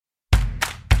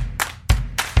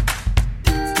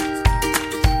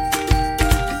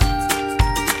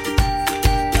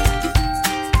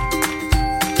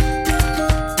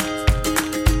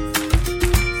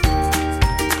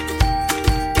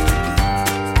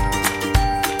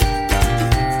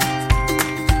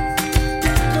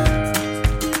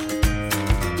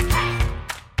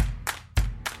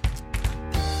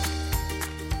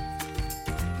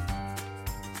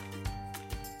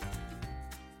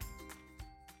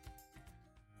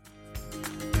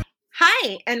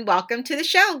Hi, and welcome to the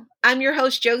show. I'm your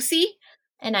host, Josie.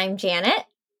 And I'm Janet.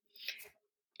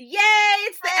 Yay!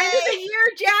 It's the end of the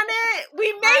year, Janet.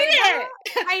 We made it.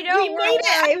 I know. We made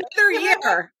it another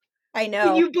year. I know.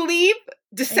 Can you believe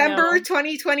December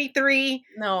 2023?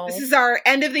 No. This is our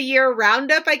end of the year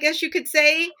roundup, I guess you could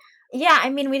say. Yeah,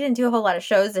 I mean, we didn't do a whole lot of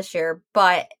shows this year,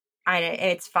 but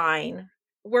it's fine.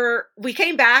 We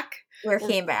came back.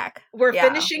 Came back. We're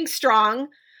finishing strong.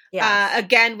 Yes.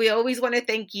 Again, we always want to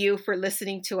thank you for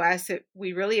listening to us.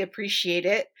 We really appreciate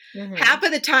it. Mm-hmm. Half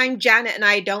of the time, Janet and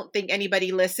I don't think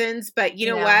anybody listens, but you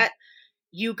know what?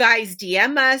 You guys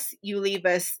DM us, you leave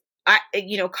us,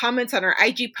 comments on our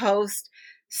IG post.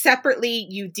 Separately,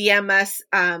 you DM us,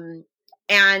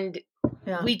 and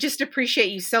we just appreciate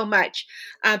you so much.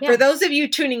 For those of you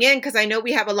tuning in, because I know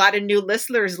we have a lot of new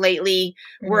listeners lately,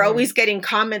 we're always getting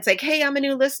comments like, hey, I'm a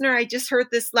new listener. I just heard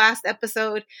this last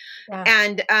episode. Yeah.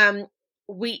 And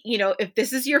if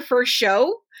this is your first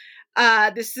show,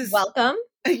 this is... Welcome.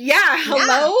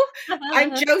 Hello.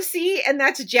 I'm Josie, and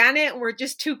that's Janet. We're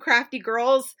just two crafty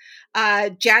girls.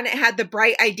 Janet had the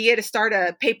bright idea to start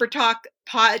a paper talk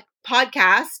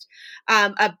podcast.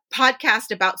 A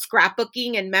podcast about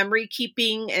scrapbooking and memory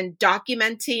keeping and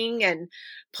documenting and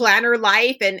planner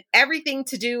life and everything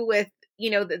to do with,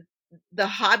 the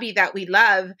hobby that we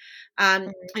love.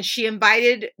 And she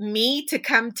invited me to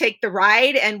come take the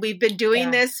ride. And we've been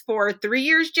doing this for 3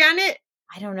 years, Janet.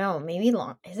 I don't know. Maybe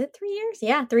long. Is it 3 years?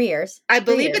 Yeah, 3 years. I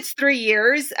believe it's 3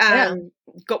 years.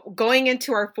 Going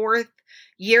into our 4th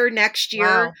year next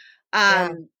year.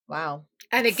 Wow.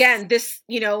 And again, this,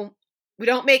 we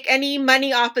don't make any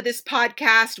money off of this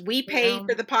podcast. We pay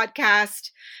for the podcast.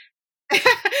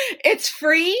 It's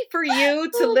free for you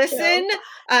to listen.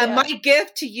 My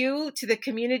gift to you, to the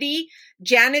community,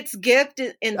 Janet's gift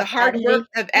in the hard work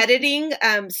of editing.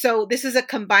 So this is a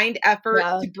combined effort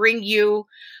to bring you,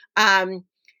 to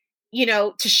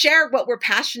share what we're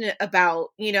passionate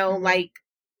about, like,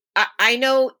 I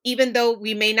know even though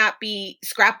we may not be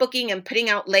scrapbooking and putting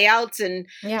out layouts and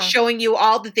showing you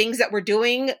all the things that we're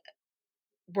doing,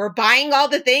 we're buying all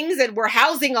the things and we're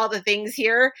housing all the things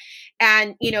here.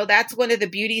 And, that's one of the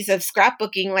beauties of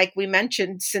scrapbooking, like we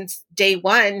mentioned since day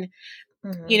one.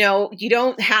 You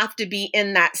don't have to be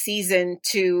in that season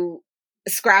to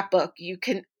scrapbook. You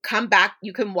can come back,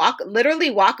 you can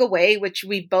literally walk away, which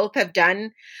we both have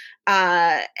done,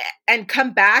 and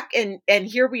come back. And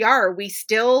here we are. We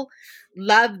still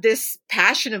love this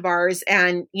passion of ours.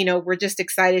 And, we're just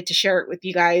excited to share it with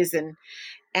you guys.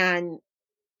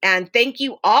 And thank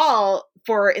you all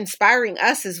for inspiring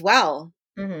us as well.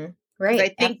 Mm-hmm. Right. I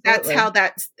think that's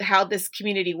how this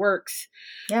community works.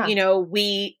 Yeah.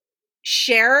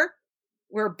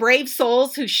 We're brave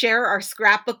souls who share our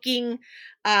scrapbooking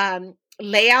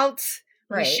layouts.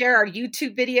 Right. We share our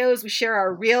YouTube videos. We share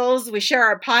our reels. We share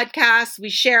our podcasts. We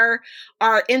share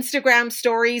our Instagram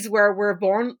stories where we're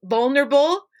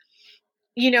vulnerable.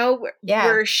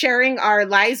 We're sharing our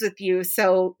lives with you.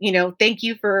 So, thank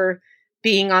you for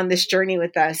being on this journey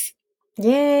with us.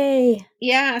 Yay.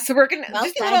 Yeah. So we're going to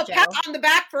just a little pat on the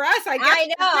back for us, I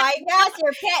guess. I guess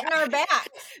you're patting our back.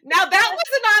 Now that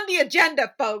wasn't on the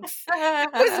agenda, folks.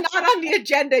 It was not on the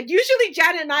agenda. Usually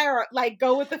Janet and I are like,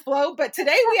 go with the flow, but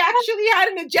today we actually had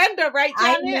an agenda, right,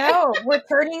 Janet? I know. We're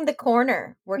turning the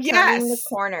corner. Turning the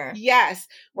corner. Yes.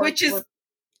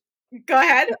 Go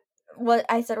ahead. What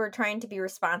I said, we're trying to be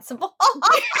responsible.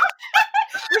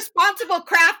 Responsible,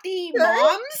 crafty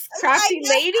moms, crafty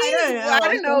ladies. I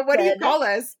don't know. What do you call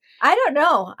us? I don't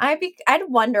know. I'd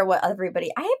wonder what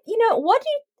everybody.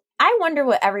 I wonder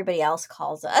what everybody else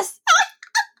calls us.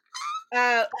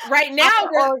 Right now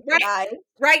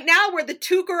we're the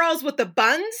two girls with the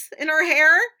buns in our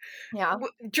hair. Yeah,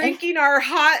 drinking our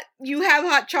hot. You have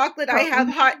hot chocolate. I have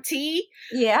hot tea.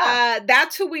 Yeah,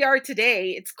 that's who we are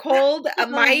today. It's cold.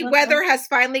 My weather has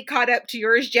finally caught up to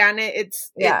yours, Janet. It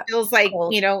feels like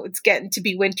cold. It's getting to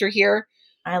be winter here.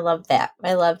 I love that.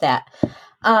 I don't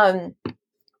know.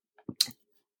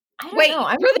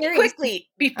 I'm really curious. Quickly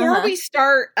before we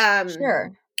start.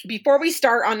 Sure. Before we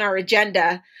start on our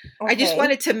agenda, I just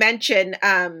wanted to mention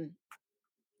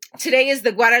today is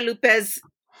the Guadalupe's,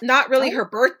 not really her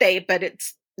birthday, but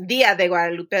it's Dia de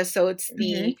Guadalupe. So it's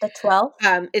the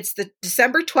 12th. It's the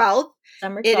December 12th.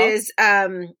 It is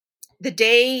the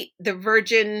day the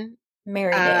Virgin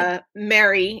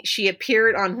Mary, she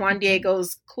appeared on Juan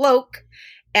Diego's cloak,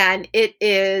 and it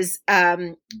is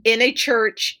in a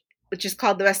church which is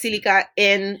called the Basilica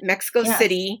in Mexico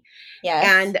City.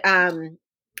 Yes. And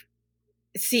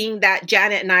seeing that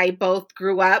Janet and I both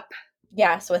grew up.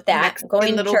 Yes, with that.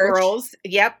 Going little church. Girls.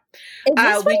 Yep. Is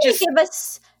this when they give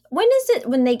us, when is it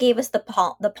when they gave us the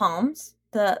palms?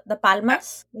 The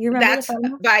Palmas? You remember That's the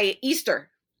Palmas? by Easter.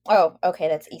 Oh, okay,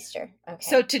 that's Easter. Okay.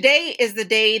 So today is the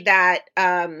day that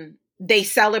they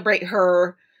celebrate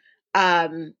her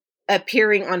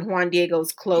appearing on Juan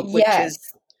Diego's cloak, which is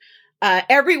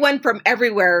everyone from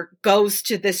everywhere goes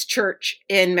to this church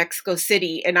in Mexico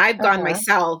City. And I've gone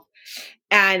myself.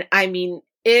 And I mean,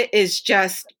 it is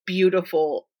just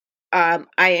beautiful. I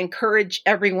encourage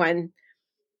everyone,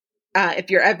 if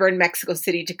you're ever in Mexico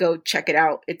City, to go check it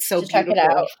out. It's so beautiful. Check it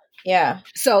out. Yeah.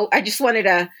 So I just wanted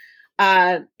to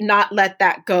not let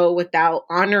that go without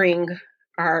honoring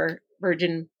our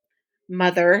Virgin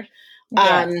Mother.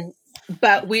 Yes.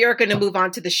 But we are going to move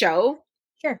on to the show.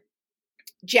 Sure.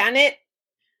 Janet,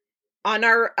 on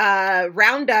our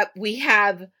roundup, we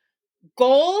have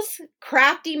goals,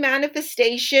 crafty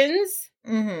manifestations.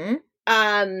 Mm-hmm.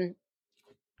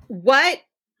 What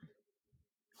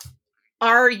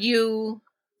are you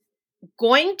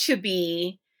going to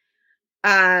be,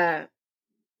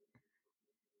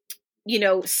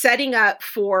 setting up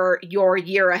for your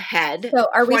year ahead? So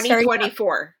are we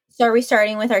 2024? So are we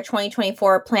starting with our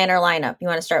 2024 planner lineup? You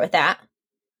want to start with that?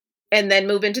 And then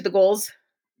move into the goals?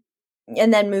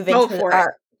 And then move into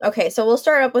our... Okay, so we'll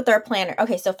start up with our planner.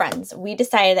 Okay, so friends, we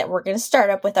decided that we're going to start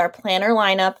up with our planner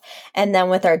lineup and then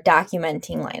with our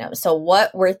documenting lineup. So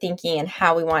what we're thinking and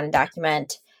how we want to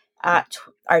document our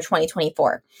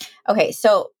 2024. Okay,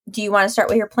 so do you want to start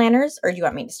with your planners or do you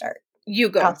want me to start? You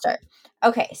go. I'll start.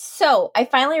 Okay, so I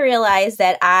finally realized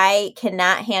that I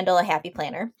cannot handle a happy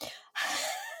planner.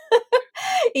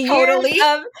 Totally.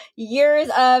 Years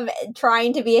of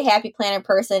trying to be a happy planner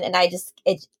person, and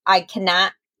I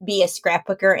cannot be a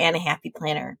scrapbooker and a happy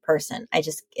planner person.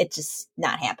 It's just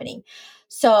not happening.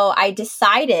 So I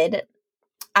decided,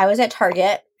 I was at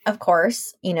Target, of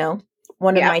course,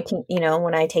 one of my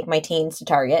when I take my teens to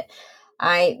Target,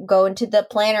 I go into the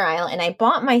planner aisle and I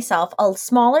bought myself a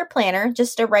smaller planner,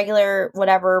 just a regular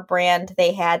whatever brand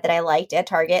they had that I liked at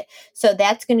Target. So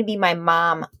that's going to be my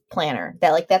mom planner.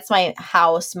 That's my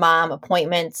house mom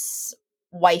appointments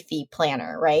wifey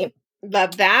planner, right?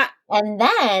 Love that. And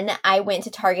then I went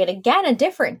to Target again a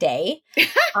different day.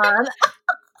 It's because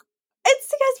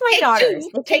my daughters.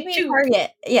 They take me to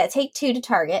Target. Yeah, take two to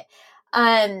Target.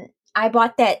 I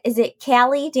bought that. Is it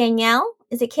Callie Danielle?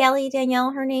 Is it Callie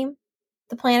Danielle, her name?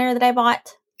 The planner that I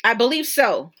bought? I believe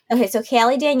so. Okay, so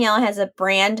Callie Danielle has a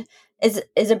brand, is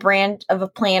a brand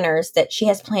of planners that she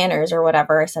has planners or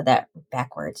whatever. I said that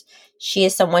backwards. She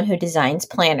is someone who designs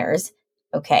planners.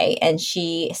 Okay, and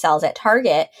she sells at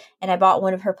Target, and I bought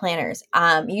one of her planners.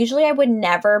 Usually I would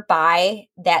never buy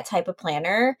that type of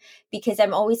planner because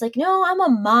I'm always like, no, I'm a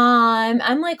mom.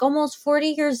 I'm like almost 40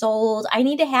 years old. I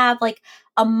need to have like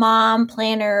a mom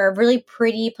planner, a really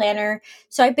pretty planner.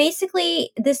 So I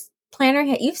basically, this planner,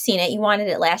 you've seen it. You wanted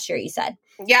it last year, you said.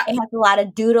 Yeah. It has a lot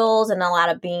of doodles and a lot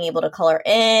of being able to color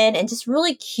in and just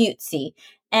really cutesy.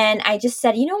 And I just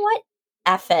said, you know what?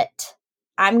 F it.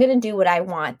 I'm going to do what I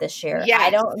want this year. Yes.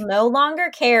 I don't no longer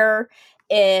care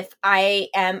if I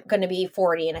am going to be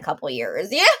 40 in a couple of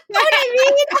years. Yeah. You know what I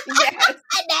mean? Yes.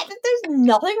 There's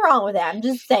nothing wrong with that. I'm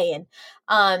just saying.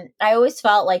 I always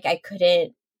felt like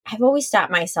I've always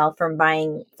stopped myself from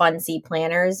buying funsy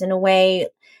planners in a way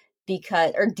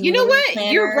because, or you know what?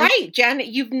 Planners. You're right, Janet.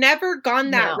 You've never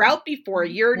gone that route before.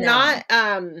 You're not,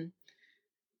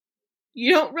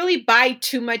 you don't really buy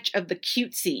too much of the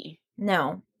cutesy.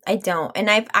 No. I don't. And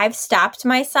I've stopped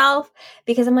myself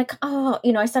because I'm like, oh,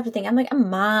 I stopped to think. I'm like, I'm a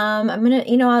mom. I'm going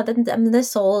to, I'm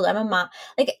this old. I'm a mom.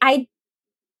 Like I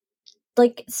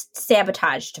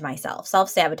sabotaged myself,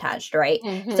 self-sabotaged, right?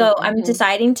 Mm-hmm, so I'm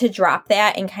deciding to drop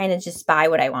that and kind of just buy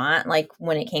what I want, like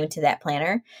when it came to that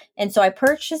planner. And so I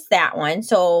purchased that one.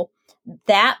 So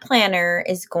that planner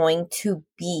is going to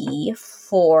be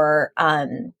for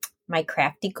my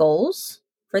crafty goals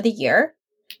for the year.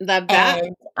 Love that.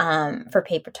 And for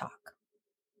Paper Talk.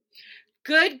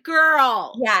 Good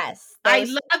girl. Yes. I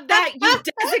love that you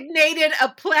designated a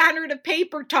planner to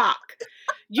Paper Talk.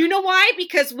 You know why?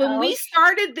 Because when we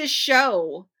started this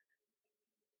show,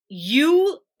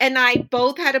 you and I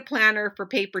both had a planner for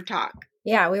Paper Talk.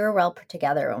 Yeah, we were well put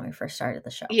together when we first started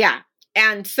the show. Yeah.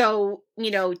 And so,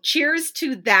 cheers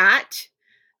to that.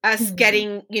 Us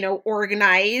getting,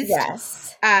 organized.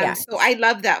 Yes. So I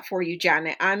love that for you,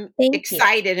 Janet. I'm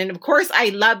excited. And of course, I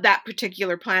love that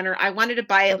particular planner. I wanted to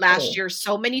buy it last year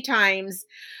so many times.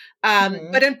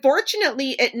 But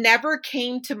unfortunately, it never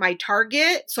came to my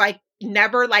Target. So I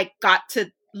never got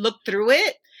to look through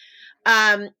it.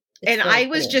 And I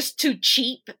was just too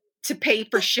cheap to pay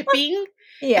for shipping.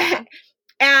 Yeah.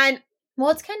 And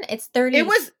well, it's 30.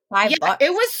 $5. Yeah,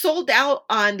 it was sold out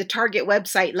on the Target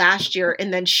website last year,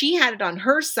 and then she had it on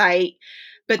her site,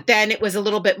 but then it was a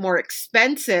little bit more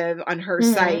expensive on her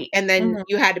site, and then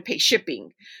you had to pay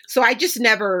shipping. So I just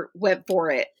never went for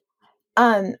it.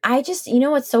 I just, you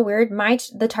know what's so weird?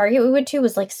 The Target we went to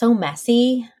was like so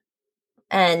messy.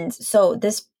 And so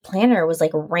this planner was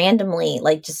like randomly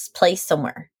like just placed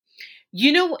somewhere.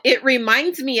 You know, it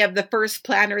reminds me of the first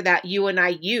planner that you and I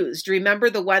used. Remember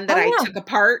the one that I took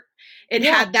apart? It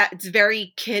had that, it's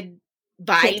very kid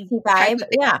vibe.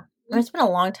 Yeah. It's been a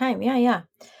long time. Yeah.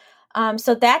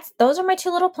 So those are my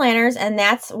 2 little planners, and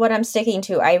that's what I'm sticking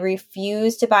to. I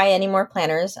refuse to buy any more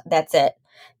planners. That's it,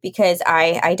 because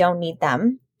I don't need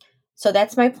them. So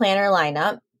that's my planner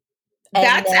lineup. And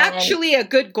that's actually a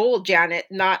good goal, Janet,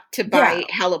 not to buy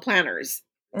hella planners.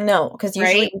 No, because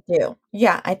usually you do.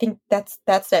 Yeah, I think that's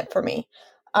it for me.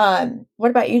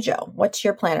 What about you, Joe? What's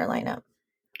your planner lineup?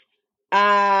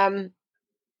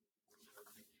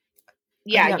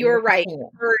 Yeah, you were right.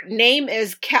 Her name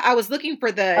is, I was looking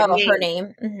for the name. Her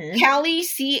name. Mm-hmm. Callie,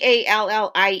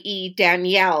 Callie,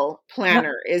 Danielle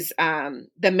Planner is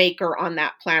the maker on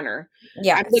that planner.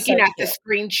 Yeah, I'm looking at the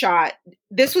screenshot.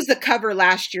 This was the cover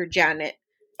last year, Janet.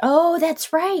 Oh,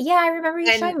 that's right. Yeah, I remember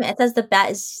you showing me. It says the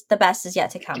best is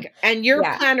yet to come. And your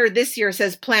planner this year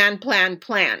says plan.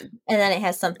 And then it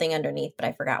has something underneath, but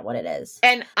I forgot what it is.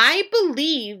 And I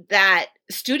believe that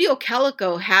Studio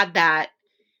Calico had that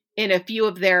in a few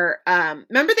of their,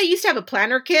 remember they used to have a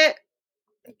planner kit?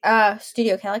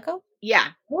 Studio Calico? Yeah.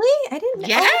 Really? I didn't.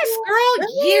 Yes, girl.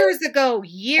 Really? Years ago.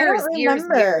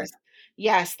 Years.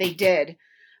 Yes, they did.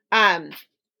 I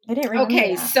didn't remember.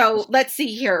 Okay, that. So let's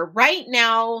see here. Right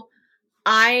now,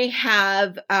 I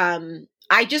have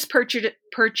I just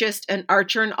purchased an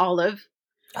Archer and Olive.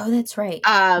 Oh, that's right.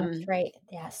 That's right.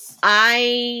 Yes.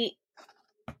 I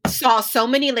saw so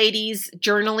many ladies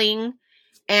journaling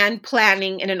and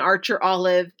planning in an Archer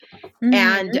Olive,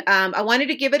 and I wanted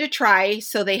to give it a try.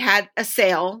 So they had a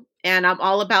sale, and I'm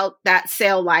all about that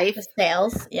sale life. The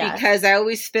sales, yeah. Because I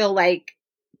always feel like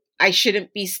I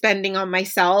shouldn't be spending on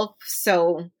myself.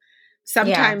 So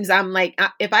sometimes I'm like,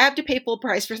 if I have to pay full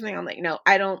price for something, I'm like, no,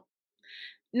 I don't.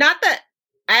 Not that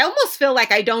I almost feel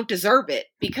like I don't deserve it,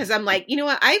 because I'm like, you know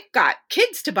what? I've got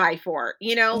kids to buy for,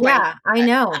 Yeah, like, I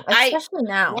know. Especially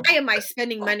now. Why am I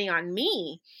spending money on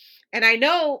me? And I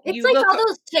know it's like all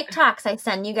those TikToks I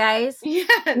send you guys.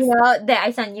 Yes. You know, that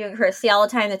I send you, see all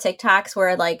the time, the TikToks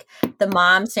where like the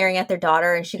mom staring at their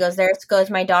daughter, and she goes, there goes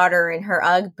my daughter in her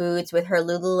UGG boots with her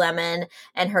Lululemon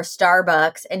and her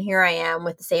Starbucks. And here I am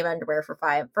with the same underwear for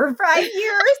 5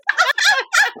 years.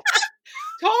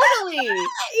 Totally. You know what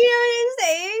I'm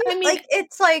saying? I mean, like,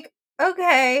 it's like,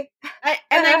 okay.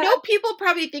 I know people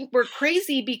probably think we're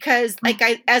crazy because like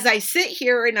as I sit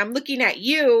here and I'm looking at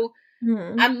you,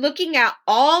 I'm looking at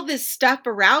all this stuff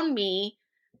around me.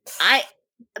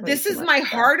 This is my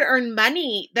hard-earned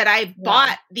money that I've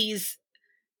bought these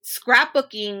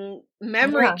scrapbooking,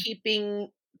 memory keeping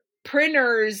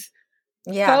printers,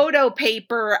 photo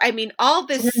paper. I mean, all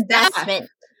this stuff.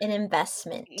 An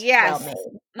investment. Yes.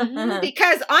 Well made.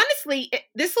 Because honestly,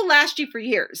 this will last you for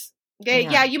years. Okay.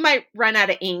 Yeah, you might run out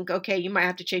of ink. Okay. You might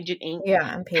have to change an ink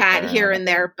pad here and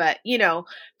there, but you know,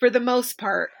 for the most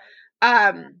part,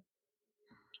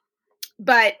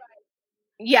 but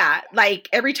yeah, like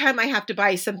every time I have to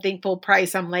buy something full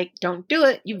price, I'm like, don't do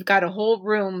it. You've got a whole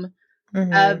room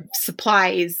of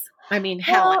supplies. I mean,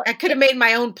 hell, I could have made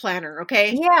my own planner.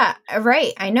 Okay. Yeah,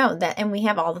 right. I know that. And we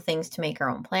have all the things to make our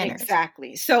own planners.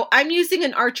 Exactly. So I'm using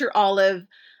an Archer Olive.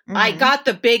 I got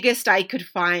the biggest I could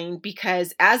find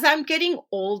because as I'm getting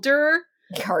older,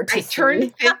 I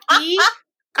turned 50. I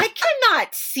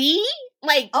cannot see.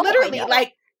 Like literally,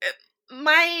 like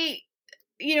my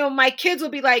kids will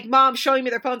be like, Mom, showing me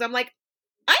their phones. I'm like,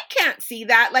 I can't see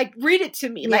that. Like, read it to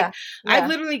me. Like, I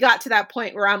literally got to that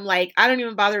point where I'm like, I don't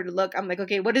even bother to look. I'm like,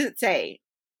 okay, what does it say?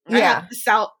 I have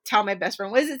to tell my best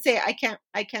friend, what does it say? I can't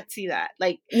see that.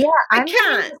 Like, I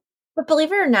can't. But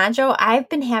believe it or not, Joe, I've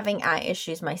been having eye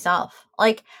issues myself.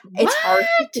 Like, it's hard.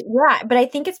 But I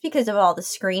think it's because of all the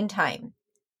screen time.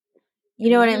 You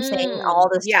know what I'm saying? All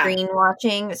the screen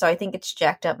watching. So I think it's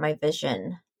jacked up my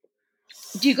vision.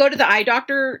 Do you go to the eye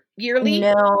doctor yearly?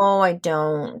 No, I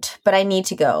don't. But I need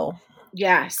to go.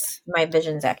 Yes. My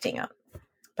vision's acting up.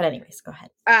 But anyways, go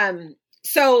ahead.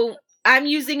 So I'm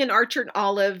using an Archer and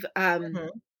Olive. And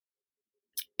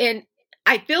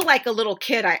I feel like a little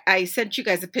kid. I sent you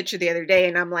guys a picture the other day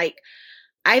and I'm like,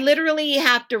 I literally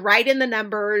have to write in the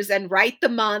numbers and write the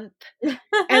month. And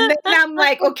then I'm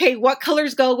like, okay, what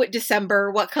colors go with December?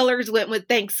 What colors went with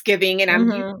Thanksgiving? And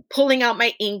I'm pulling out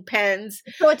my ink pens.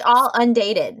 So it's all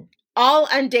undated. all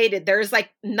undated. There's like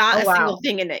not a single wow.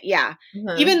 thing in it. Yeah.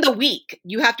 Even the week,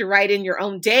 you have to write in your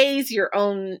own days, your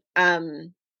own,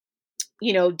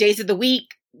 days of the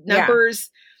week, numbers.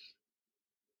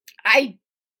 I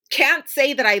can't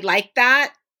say that I like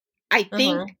that. I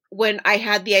think when I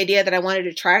had the idea that I wanted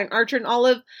to try an Archer and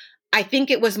Olive, I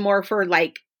think it was more for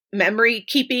like memory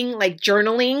keeping, like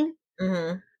journaling.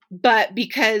 But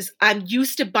because I'm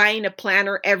used to buying a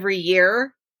planner every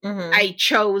year, I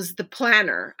chose the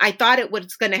planner. I thought it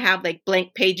was going to have like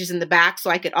blank pages in the back so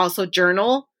I could also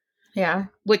journal. Yeah.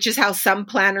 Which is how some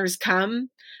planners come,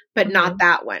 but not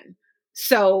that one.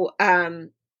 So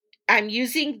I'm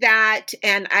using that,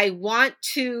 and I want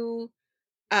to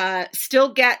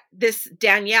still get this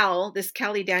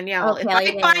Kelly Danielle. If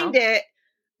I find it,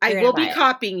 I will be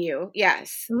copying you.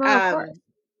 Yes. Of course.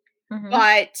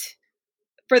 But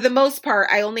for the most part,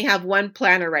 I only have one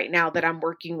planner right now that I'm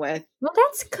working with. Well,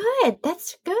 that's good.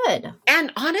 That's good.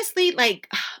 And honestly, like,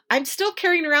 I'm still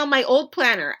carrying around my old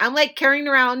planner. I'm like carrying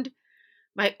around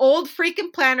my old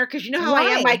freaking planner because you know how I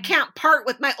am. I can't part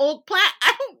with my old plan.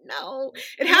 I don't know.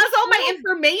 It has all my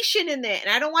information in it,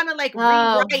 and I don't want to like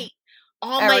rewrite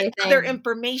all my other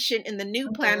information in the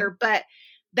new planner. But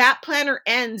that planner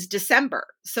ends December,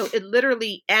 so it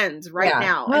literally ends right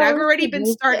now. Well, and I've already been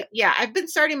starting. Yeah, I've been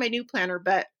starting my new planner,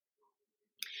 but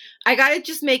I got to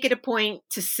just make it a point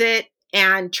to sit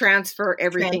and transfer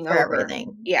everything over.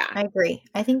 Yeah, I agree.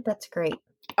 I think that's great.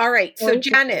 All right, so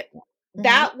Janet.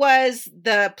 That was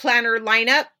the planner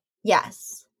lineup.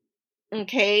 Yes.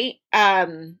 Okay. What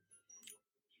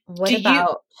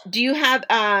about? Do you have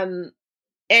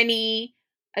any?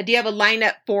 Do you have a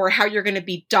lineup for how you're going to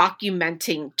be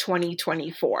documenting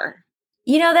 2024?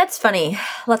 You know, that's funny.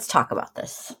 Let's talk about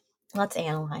this. Let's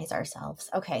analyze ourselves.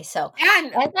 Okay, so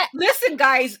listen,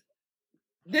 guys.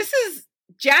 This is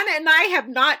Janet and I have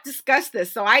not discussed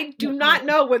this, so I do not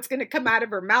know what's going to come out of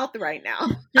her mouth right now.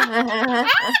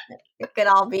 It could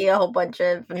all be a whole bunch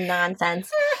of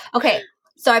nonsense. Okay,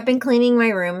 so I've been cleaning my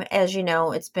room. As you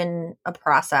know, it's been a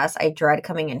process. I dread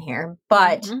coming in here.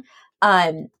 But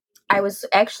I was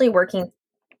actually working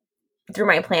through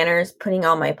my planners, putting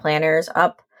all my planners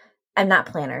up. I'm not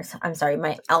planners. I'm sorry,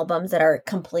 my albums that are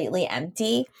completely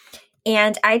empty.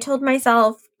 And I told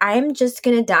myself, I'm just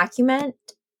going to document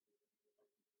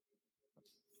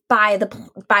by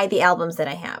the albums that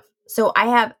I have. So I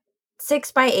have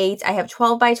 6x8. I have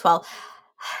 12x12.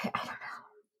 I don't know.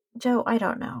 Joe, I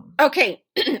don't know. Okay.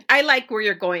 I like where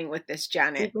you're going with this,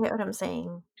 Janet. You get what I'm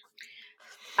saying?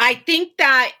 I think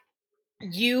that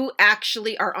you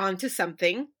actually are onto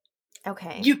something.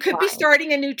 Okay. You could be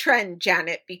starting a new trend,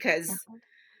 Janet, because...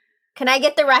 Can I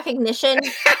get the recognition?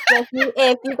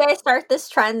 if you guys start this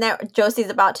trend that Josie's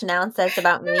about to announce that's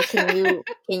about me, can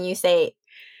you say...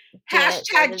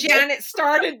 Hashtag Janet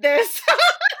started this.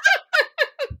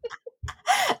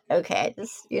 Okay,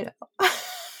 just,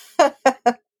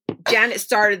 Janet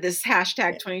started this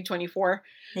hashtag 2024.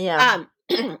 Yeah.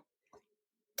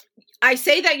 I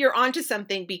say that you're onto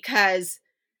something because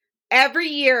every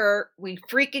year we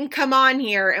freaking come on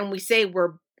here and we say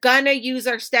we're gonna use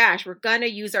our stash. We're gonna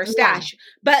use our stash.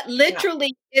 But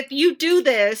literally, if you do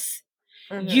this,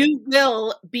 you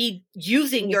will be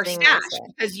using your stash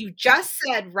because you just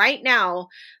said right now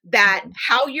that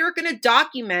how you're going to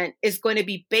document is going to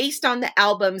be based on the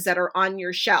albums that are on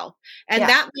your shelf. And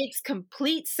that makes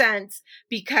complete sense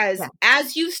because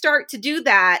as you start to do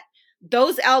that,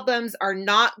 those albums are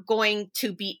not going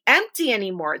to be empty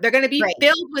anymore. They're going to be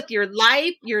filled with your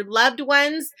life, your loved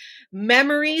ones,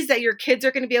 memories that your kids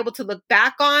are going to be able to look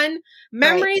back on,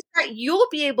 memories that you'll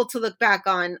be able to look back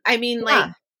on. I mean, like,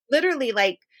 literally,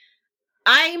 like,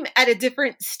 I'm at a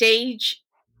different stage.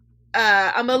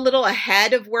 I'm a little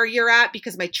ahead of where you're at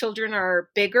because my children are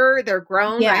bigger. They're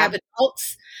grown. I have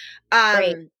adults.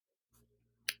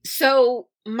 So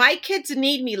my kids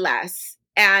need me less.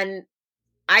 And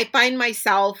I find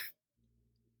myself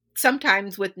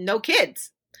sometimes with no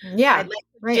kids. Yeah. I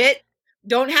legit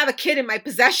don't have a kid in my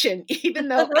possession, even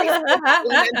though I'm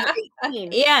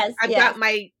 18. Yes. I've got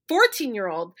my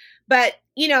 14-year-old. But,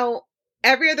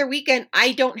 every other weekend,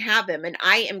 I don't have them, and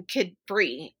I am kid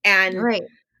free. And,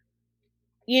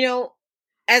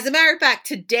 as a matter of fact,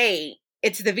 today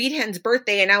it's the Vidhen's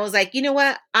birthday, and I was like, you know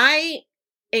what? I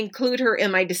include her in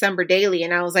my December daily,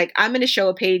 and I was like, I'm going to show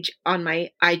a page on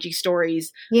my IG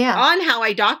stories on how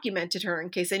I documented her in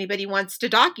case anybody wants to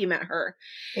document her.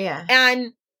 Yeah.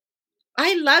 And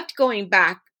I loved going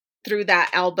back through that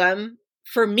album.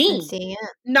 For me,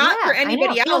 not for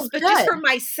anybody else, but just for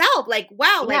myself. Like,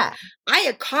 wow, like I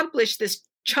accomplished this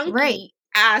chunky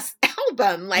ass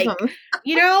album. Like,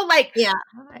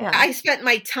 I spent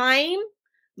my time,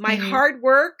 my hard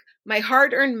work, my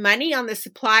hard-earned money on the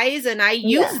supplies and I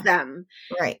use them.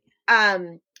 Right.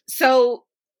 So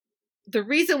the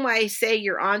reason why I say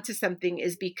you're onto something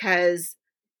is because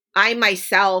I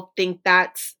myself think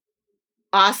that's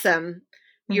awesome.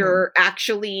 You're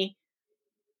actually,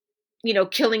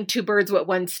 killing two birds with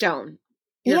one stone.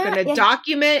 You're going to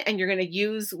document and you're going to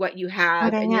use what you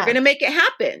have and you're going to make it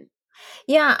happen.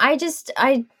 Yeah,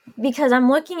 because I'm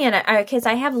looking at it because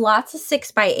I have lots of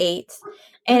 6x8s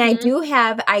and I do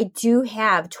have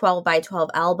 12x12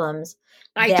 albums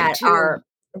that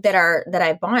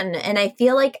I've bought, and I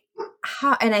feel like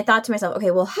and I thought to myself, okay,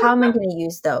 well, how am I going to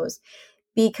use those?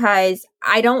 Because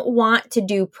I don't want to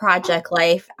do project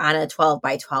life on a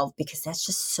 12x12 because that's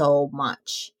just so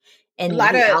much. And a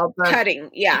lot of cutting.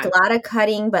 Yeah. A lot of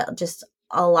cutting, but just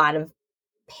a lot of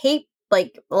paper,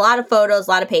 like a lot of photos,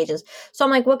 a lot of pages. So I'm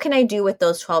like, what can I do with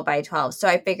those 12x12? So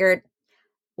I figured,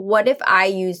 what if I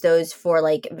use those for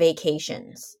like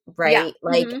vacations, right? Yeah.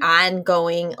 Like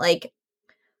ongoing, like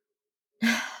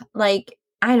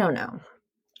I don't know.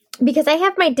 Because I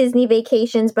have my Disney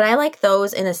vacations, but I like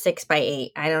those in a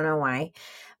 6x8. I don't know why.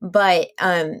 But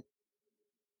I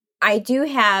do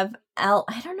have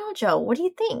I don't know, Joe. What do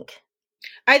you think?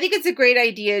 I think it's a great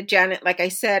idea, Janet. Like I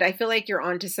said, I feel like you're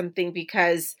onto something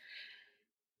because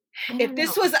if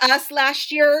this was us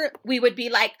last year, we would be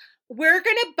like, we're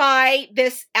going to buy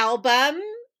this album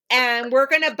and we're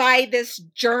going to buy this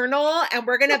journal and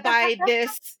we're going to buy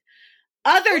this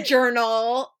other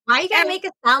journal. Why you gotta make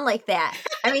it sound like that?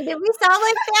 I mean, did we sound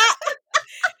like that?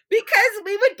 Because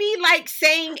we would be like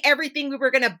saying everything we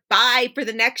were going to buy for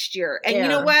the next year. And you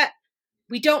know what?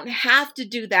 We don't have to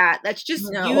do that. Let's just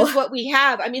use what we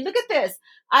have. I mean, look at this.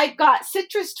 I've got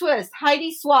Citrus Twist,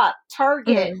 Heidi Swap,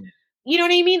 Target. You know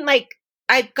what I mean? Like,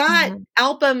 I've got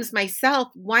albums myself.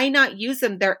 Why not use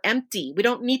them? They're empty. We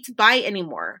don't need to buy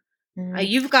anymore.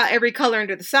 You've got every color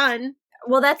under the sun.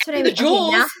 Well, that's what I mean. The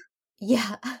jewels. Okay,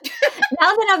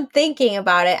 now that I'm thinking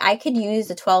about it, I could use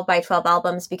the 12x12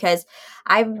 albums because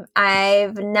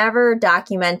I've never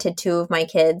documented two of my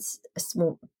kids'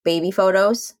 baby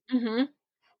photos.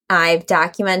 I've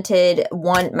documented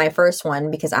my first one,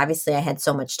 because obviously I had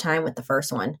so much time with the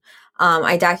first one.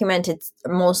 I documented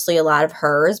mostly a lot of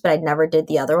hers, but I never did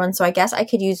the other one. So I guess I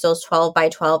could use those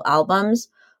 12x12 albums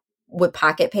with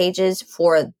pocket pages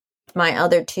for my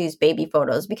other two's baby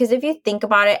photos. Because if you think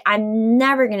about it, I'm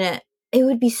never going to, it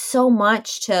would be so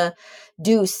much to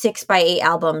do 6x8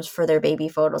 albums for their baby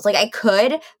photos. Like I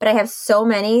could, but I have so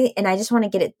many and I just want to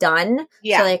get it done.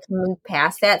 Yeah. So I can move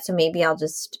past that. So maybe I'll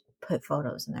just put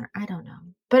photos in there. I don't know.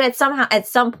 But at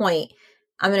some point,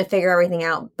 I'm going to figure everything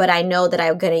out. But I know that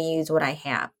I'm going to use what I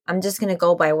have. I'm just going to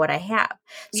go by what I have.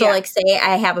 So like say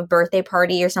I have a birthday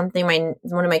party or something,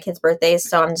 one of my kids' birthdays.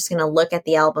 So I'm just going to look at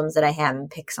the albums that I have and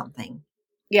pick something.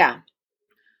 Yeah.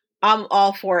 I'm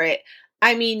all for it.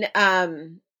 I mean,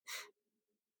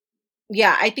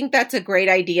 yeah, I think that's a great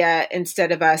idea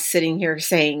instead of us sitting here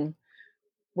saying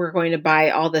we're going to buy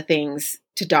all the things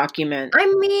to document.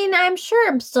 I mean, I'm sure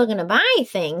I'm still going to buy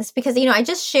things because, I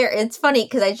just shared. It's funny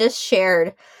because I just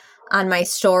shared on my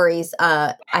stories.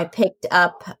 I picked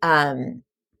up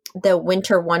the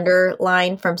Winter Wonder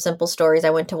line from Simple Stories. I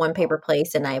went to One Paper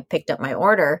Place and I picked up my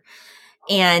order.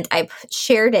 And I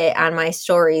shared it on my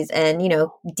stories. And,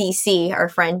 DC,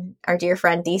 our dear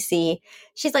friend DC,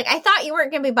 she's like, I thought you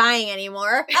weren't going to be buying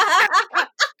anymore.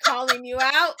 Calling you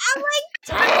out. I'm like,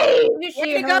 dang,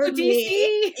 way to go,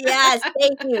 DC. Yes,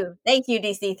 thank you. Thank you,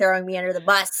 DC, throwing me under the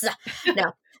bus.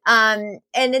 No. And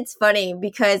it's funny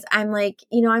because I'm like,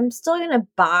 I'm still going to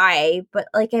buy, but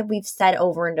like we've said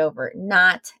over and over,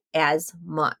 not as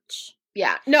much.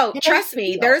 Yeah. No, trust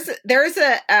me. There's a,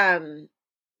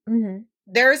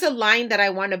 there's a line that I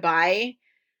want to buy.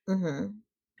 What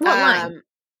line?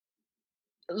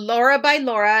 Laura by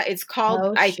Laura. It's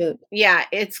called,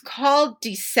 it's called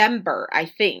December, I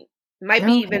think. Might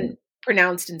be even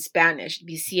pronounced in Spanish,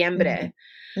 Diciembre.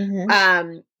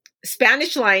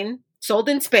 Spanish line, sold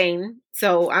in Spain.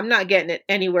 So I'm not getting it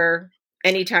anywhere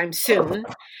anytime soon.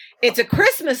 It's a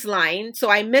Christmas line, so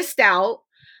I missed out.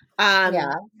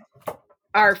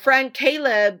 Our friend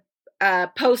Caleb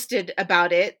posted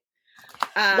about it.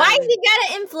 Why is he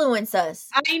gotta influence us?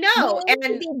 I know,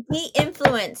 and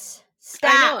de-influence.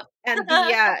 Stop. I know,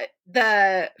 and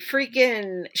the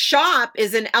freaking shop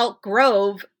is in Elk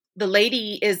Grove. The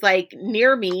lady is like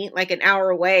near me, like an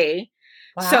hour away.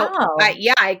 Wow. So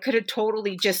I could have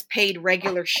totally just paid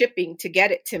regular shipping to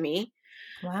get it to me.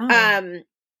 Wow.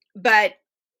 But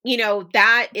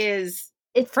that is.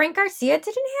 If Frank Garcia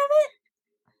didn't have it.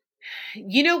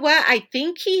 You know what? I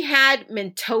think he had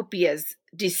Mintopia's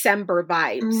December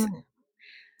vibes.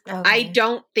 Okay. I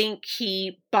don't think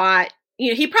he bought,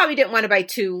 he probably didn't want to buy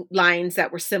 2 lines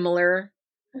that were similar.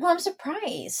 Well, I'm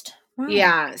surprised. Wow.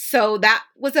 Yeah, so that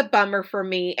was a bummer for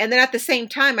me. And then at the same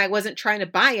time, I wasn't trying to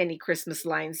buy any Christmas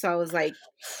lines. So I was like,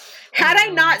 had I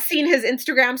not seen his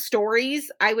Instagram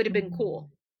stories, I would have been cool.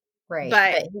 Right.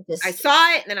 But I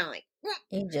saw it and then I'm like,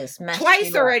 he just messed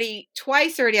twice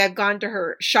already I've gone to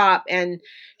her shop and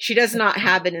she does not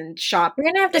have it in shop. You're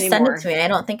gonna have to anymore. send it to me. I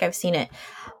don't think I've seen it.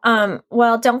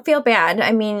 Well, don't feel bad.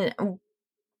 I mean,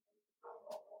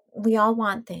 we all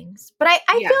want things, but I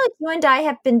feel like you and I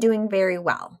have been doing very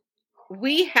well.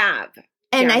 We have.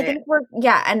 And Janet. I think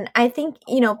and I think,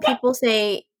 people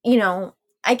say,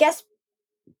 I guess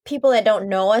people that don't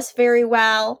know us very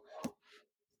well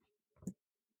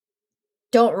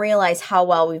don't realize how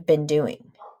well we've been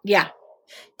doing. Yeah.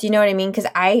 Do you know what I mean? Because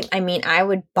I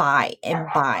would buy and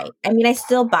buy. I mean, I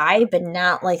still buy, but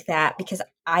not like that because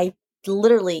I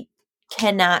literally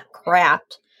cannot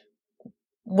craft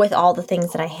with all the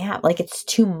things that I have. Like, it's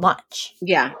too much.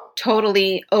 Yeah,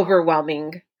 totally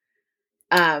overwhelming.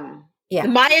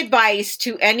 My advice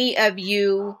to any of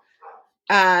you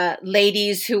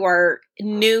ladies who are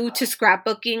new to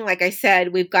scrapbooking, like I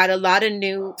said, we've got a lot of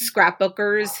new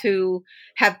scrapbookers who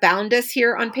have found us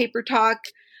here on Paper Talk.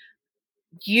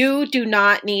 You do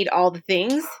not need all the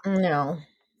things. No.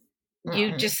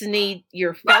 You just need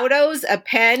your photos, a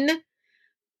pen,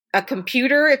 a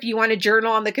computer if you want to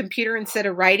journal on the computer instead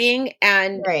of writing,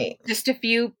 and just a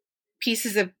few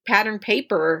pieces of pattern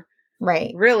paper.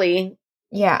 Right. Really.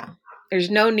 Yeah. There's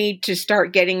no need to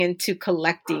start getting into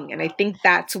collecting. And I think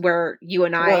that's where you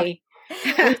and I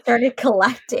we started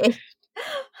collecting.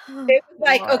 It was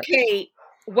like, okay,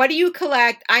 what do you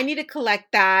collect? I need to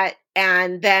collect that.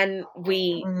 And then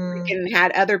we can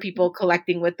had other people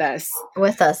collecting with us.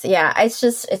 Yeah. It's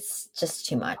just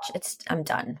too much. I'm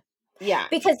done. Yeah.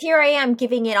 Because here I am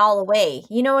giving it all away.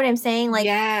 You know what I'm saying? Like,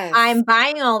 yes. I'm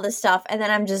buying all this stuff and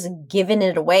then I'm just giving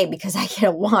it away because I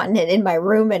don't want it in my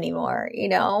room anymore,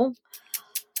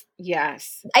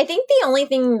 Yes. I think the only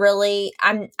thing really,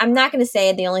 I'm not going to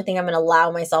say the only thing I'm going to allow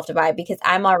myself to buy because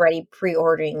I'm already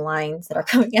pre-ordering lines that are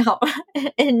coming out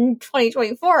in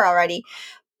 2024 already.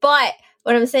 But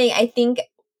what I'm saying, I think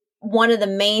one of the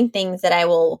main things that I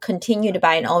will continue to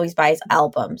buy and always buy is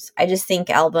albums. I just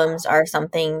think albums are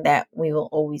something that we will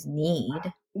always need.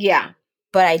 Yeah.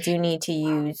 But I do need to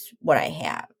use what I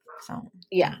have. So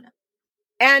yeah.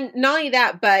 And not only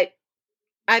that, but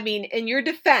I mean, in your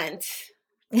defense,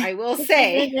 I will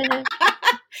say,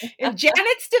 in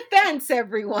Janet's defense,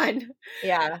 everyone.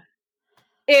 Yeah.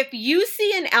 If you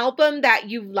see an album that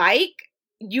you like,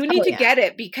 you need to get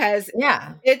it because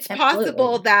it's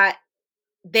possible that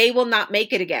they will not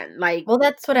make it again. Like, well,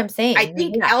 that's what I'm saying. I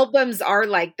think albums are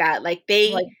like that. Like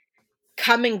they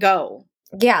come and go.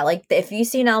 Yeah. Like if you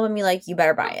see an album you like, you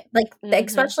better buy it. Like,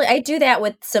 especially I do that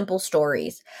with simple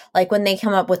stories. Like when they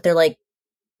come up with their like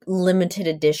limited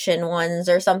edition ones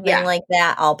or something like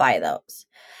that, I'll buy those.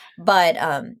 But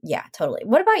yeah, totally.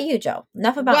 What about you, Joe?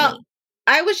 Enough about me.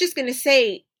 I was just gonna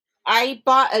say I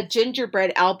bought a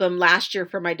gingerbread album last year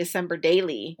for my December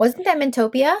daily. Wasn't that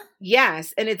Mintopia?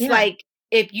 Yes. And it's like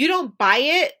if you don't buy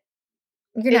it,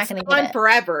 you're not gonna get it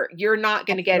forever. You're not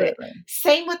gonna get it.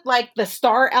 Same with like the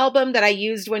Star album that I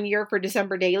used one year for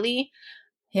December daily.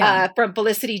 From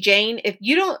Felicity Jane. If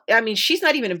you don't, I mean, she's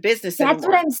not even in business anymore. That's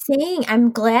what I'm saying.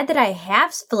 I'm glad that I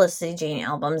have Felicity Jane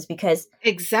albums because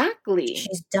exactly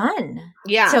she's done.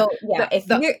 Yeah. So yeah, if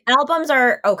your albums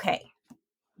are okay.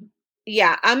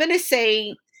 Yeah, I'm gonna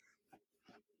say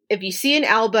if you see an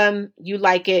album, you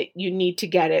like it, you need to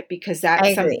get it because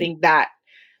that's something that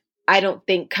I don't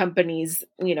think companies,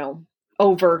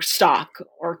 overstock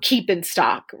or keep in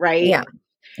stock, right? Yeah.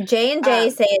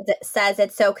 J&J says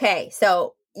it's okay.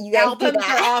 So you guys albums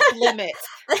are off limits.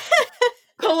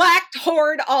 Collect,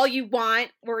 hoard all you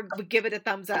want, or give it a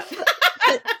thumbs up.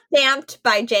 Stamped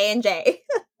by J&J.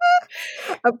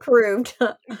 Approved.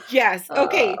 Yes.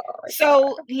 Okay.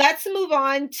 So let's move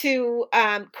on to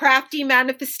crafty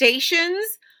manifestations.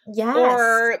 Yes.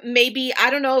 Or maybe, I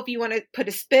don't know if you want to put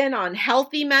a spin on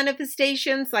healthy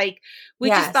manifestations. Like we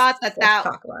just thought that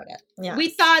talk about it. Yes. We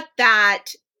thought that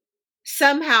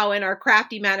somehow in our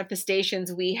crafty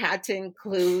manifestations, we had to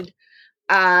include,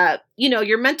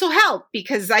 your mental health,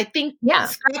 because I think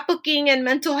scrapbooking and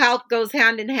mental health goes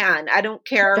hand in hand. I don't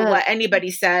care what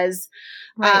anybody says.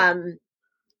 Right.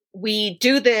 We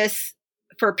do this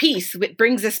for peace. It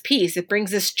brings us peace. It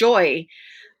brings us joy,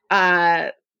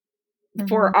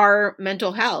 for our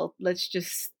mental health. Let's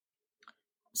just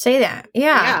say that.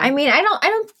 Yeah. I mean,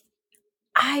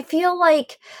 I feel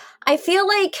like this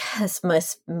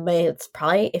it's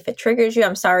probably, if it triggers you,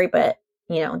 I'm sorry, but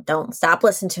don't stop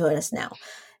listening to us now.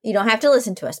 You don't have to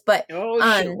listen to us. But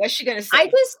shoot, what's she gonna say? I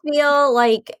just feel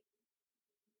like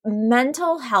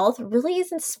mental health really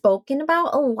isn't spoken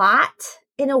about a lot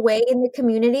in a way in the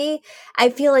community. I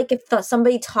feel like if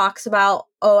somebody talks about,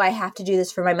 oh, I have to do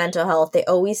this for my mental health, they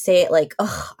always say it like,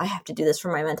 oh, I have to do this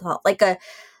for my mental health.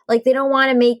 Like they don't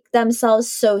want to make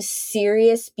themselves so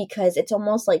serious because it's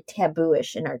almost like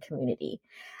taboo-ish in our community.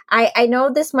 I know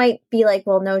this might be like,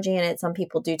 well, no, Janet, some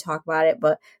people do talk about it,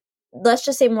 but let's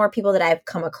just say more people that I've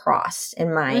come across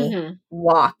in my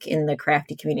walk in the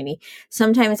crafty community.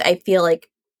 Sometimes I feel like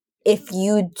if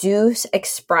you do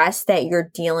express that you're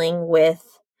dealing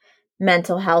with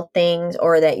mental health things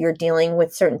or that you're dealing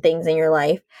with certain things in your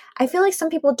life, I feel like some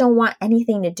people don't want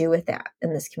anything to do with that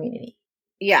in this community.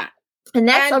 Yeah. And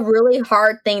that's a really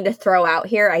hard thing to throw out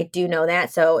here. I do know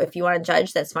that. So if you want to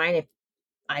judge, that's fine. If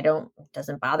I don't, it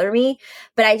doesn't bother me.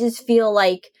 But I just feel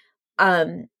like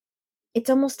it's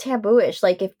almost taboo-ish.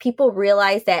 Like if people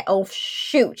realize that, oh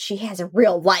shoot, she has a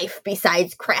real life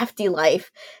besides crafty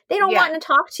life, they don't want to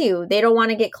talk to you. They don't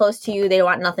want to get close to you. They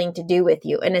want nothing to do with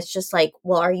you. And it's just like,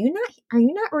 well, are you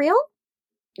not real?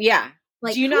 Yeah.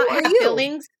 Like, do you not have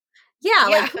feelings? Yeah,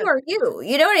 like who are you?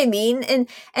 You know what I mean?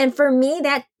 And for me,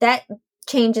 that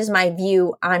changes my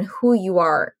view on who you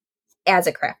are as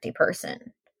a crafty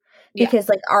person. Because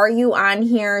like, are you on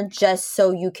here just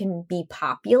so you can be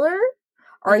popular?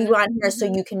 Are you on here so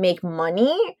you can make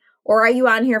money? Or are you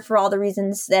on here for all the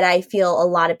reasons that I feel a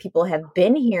lot of people have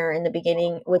been here in the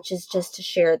beginning, which is just to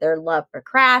share their love for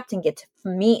craft and get to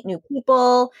meet new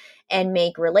people and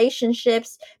make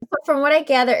relationships. But from what I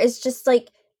gather, it's just like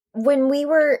when we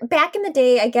were back in the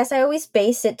day, I guess I always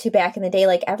base it to back in the day,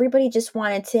 like everybody just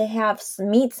wanted to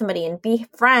meet somebody and be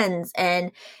friends.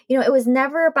 And, it was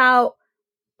never about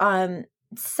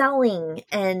selling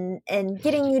and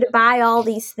getting you to buy all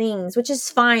these things, which is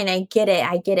fine. I get it.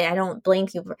 I don't blame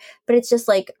people, but it's just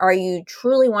like, are you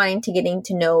truly wanting to getting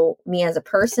to know me as a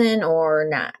person or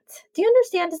not? Do you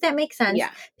understand? Does that make sense? Yeah.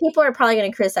 People are probably going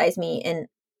to criticize me, and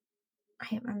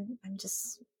I'm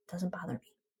just doesn't bother me.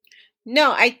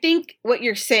 No, I think what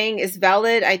you're saying is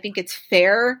valid. I think it's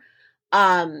fair.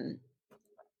 And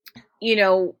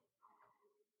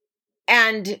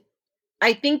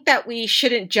I think that we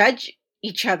shouldn't judge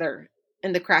each other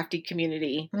in the crafty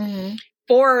community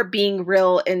for being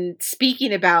real and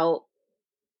speaking about,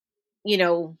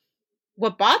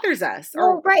 what bothers us.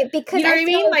 Well, right, because you know what I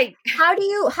mean? Like,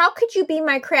 how could you be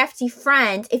my crafty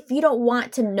friend if you don't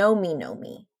want to know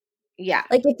me? Yeah.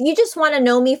 Like, if you just want to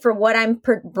know me for what I'm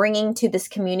bringing to this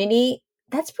community,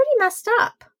 that's pretty messed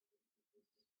up.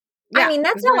 Yeah, I mean,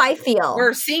 that's how I feel.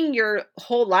 We're seeing your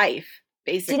whole life,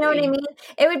 basically. Do you know what I mean?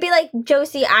 It would be like,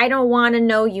 Josie, I don't want to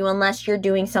know you unless you're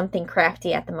doing something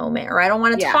crafty at the moment. Or I don't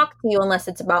want to talk to you unless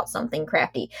it's about something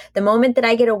crafty. The moment that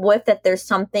I get a whiff that there's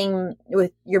something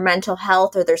with your mental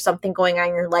health or there's something going on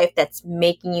in your life that's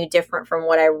making you different from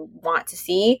what I want to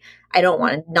see, I don't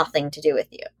want nothing to do with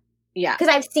you. Yeah.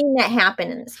 Because I've seen that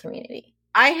happen in this community.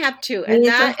 I have too. And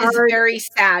that is very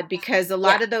sad because a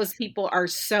lot of those people are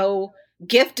so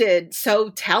gifted, so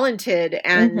talented,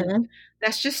 and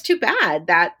that's just too bad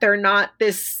that they're not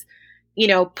this,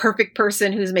 perfect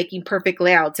person who's making perfect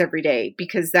layouts every day,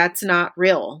 because that's not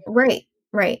real. Right.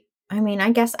 I mean,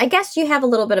 I guess you have a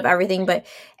little bit of everything, but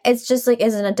it's just like,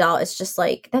 as an adult, it's just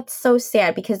like, that's so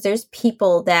sad because there's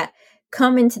people that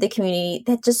come into the community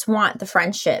that just want the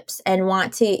friendships and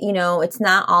want to, it's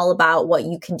not all about what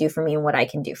you can do for me and what I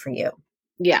can do for you.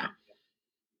 Yeah.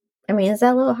 I mean, is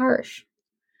that a little harsh?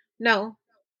 No.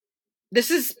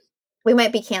 We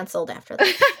might be canceled after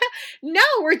this. No,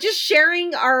 we're just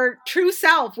sharing our true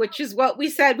self, which is what we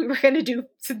said we were going to do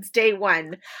since day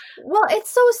one. Well,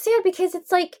 it's so sad because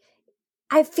it's like,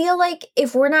 I feel like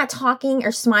if we're not talking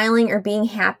or smiling or being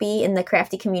happy in the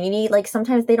crafty community, like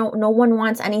sometimes no one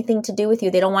wants anything to do with you.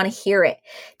 They don't want to hear it,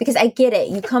 because I get it.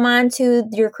 You come on to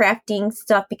your crafting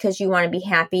stuff because you want to be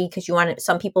happy, because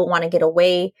some people want to get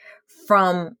away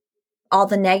from all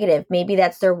the negative. Maybe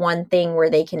that's their one thing where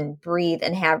they can breathe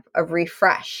and have a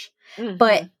refresh.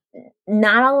 But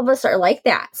not all of us are like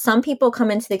that. Some people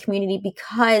come into the community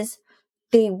because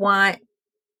they want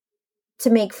to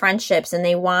make friendships and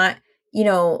they want,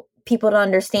 people to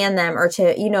understand them, or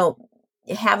to,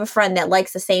 have a friend that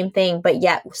likes the same thing, but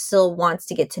yet still wants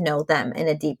to get to know them in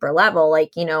a deeper level.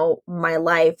 Like, my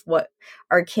life, what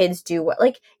our kids do,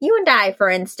 like you and I, for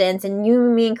instance, and you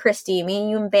and me and Christy, me and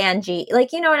you and Banji,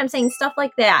 like, you know what I'm saying? Stuff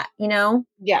like that,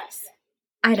 Yes.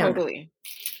 I don't totally.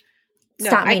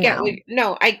 Stop me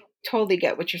now. I totally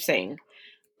get what you're saying.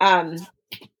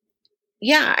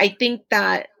 Yeah, I think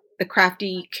that the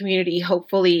crafty community,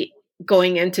 hopefully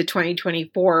going into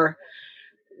 2024,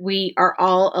 we are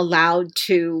all allowed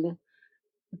to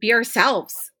be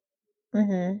ourselves.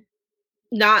 Mm-hmm.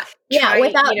 Not Yeah, trying,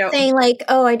 without saying like,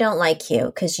 "Oh, I don't like you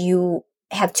because you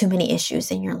have too many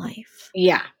issues in your life."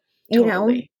 Yeah, You know?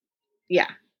 totally. Yeah.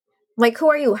 Like, who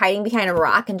are you, hiding behind a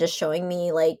rock and just showing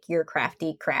me like your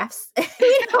crafty crafts? You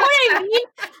know what I mean?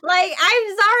 Like,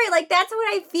 I'm sorry, like that's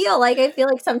what I feel. Like I feel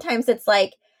like sometimes it's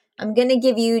like I'm going to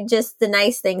give you just the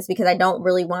nice things because I don't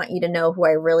really want you to know who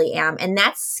I really am, and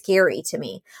that's scary to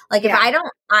me. Like Yeah.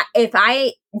 if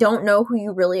I don't know who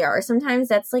you really are, sometimes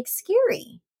that's like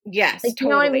scary. Yes, Like, you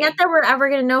know what I mean? totally. Not that we're ever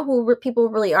going to know who people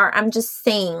really are. I'm just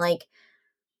saying, like,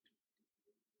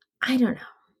 I don't know.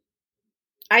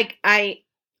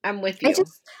 I'm with you.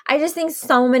 I just think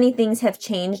so many things have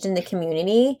changed in the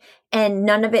community and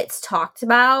none of it's talked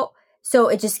about. So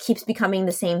it just keeps becoming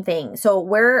the same thing. So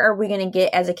where are we going to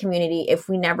get as a community if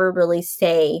we never really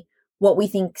say what we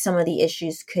think some of the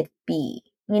issues could be?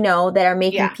 You know, that are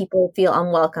making Yeah. people feel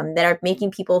unwelcome, that are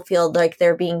making people feel like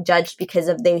they're being judged because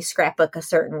of they scrapbook a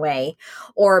certain way,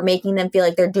 or making them feel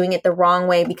like they're doing it the wrong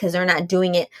way because they're not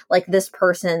doing it like this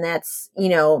person that's, you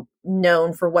know,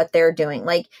 known for what they're doing.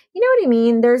 Like, you know what I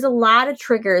mean? There's a lot of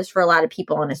triggers for a lot of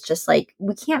people, and it's just like,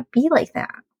 we can't be like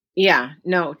that. Yeah,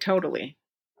 no, totally.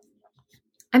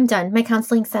 I'm done. My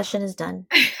counseling session is done.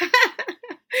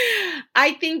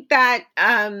 I think that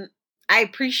I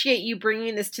appreciate you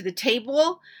bringing this to the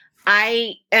table.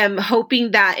 I am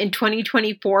hoping that in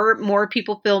 2024, more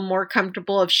people feel more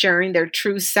comfortable of sharing their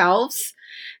true selves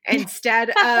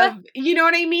instead of, you know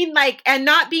what I mean? Like, and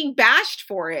not being bashed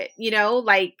for it, you know,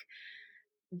 like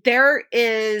there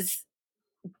is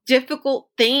difficult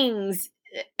things,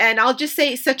 and I'll just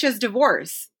say such as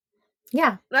divorce.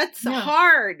 Yeah. That's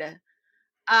hard.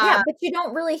 Yeah, but you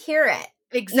don't really hear it.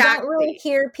 Exactly. You don't really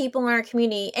hear people in our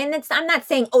community. And I'm not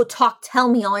saying, oh, tell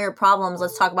me all your problems.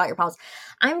 Let's talk about your problems.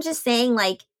 I'm just saying,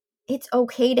 like, it's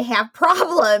okay to have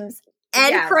problems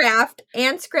and craft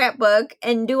and scrapbook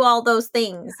and do all those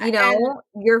things. You know,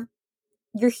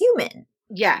 you're human.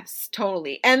 Yes,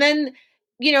 totally. And then,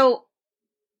 you know,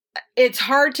 it's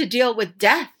hard to deal with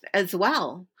death as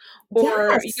well.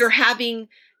 Or you're having,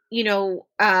 you know,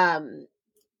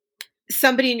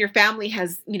 somebody in your family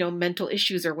has, you know, mental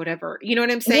issues or whatever. You know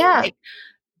what I'm saying? Yeah. Like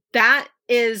that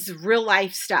is real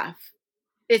life stuff.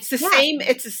 It's the same.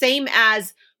 It's the same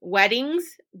as weddings,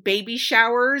 baby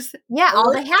showers. Yeah,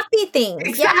 all the happy things.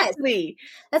 Exactly. Yes.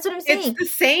 That's what I'm saying. It's the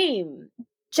same.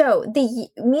 Joe, me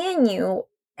and you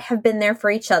have been there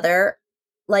for each other.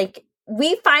 Like,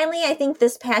 we finally, I think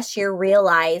this past year,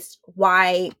 realized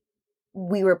why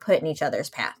we were put in each other's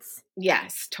paths.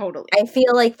 Yes, totally. I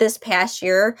feel like this past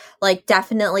year, like,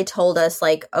 definitely told us,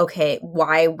 like, okay,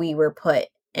 why we were put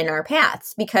in our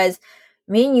paths. Because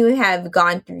me and you have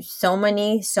gone through so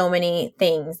many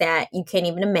things that you can't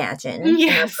even imagine in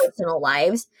our personal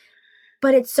lives.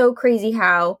 But it's so crazy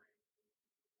how,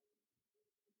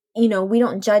 you know, we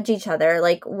don't judge each other.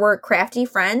 Like, we're crafty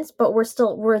friends, but we're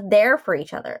there for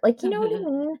each other. Like, you know what I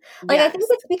mean? Like, I think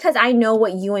it's because I know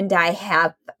what you and I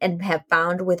have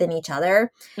found within each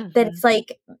other, that it's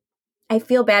like, I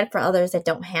feel bad for others that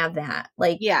don't have that.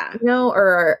 Like, you know,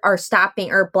 or are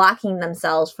stopping or blocking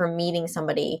themselves from meeting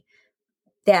somebody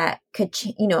that could,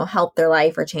 you know, help their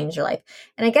life or change their life.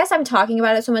 And I guess I'm talking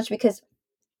about it so much because,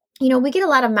 you know, we get a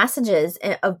lot of messages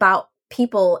about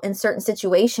people in certain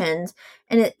situations,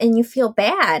 and you feel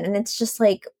bad, and it's just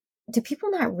like, do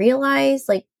people not realize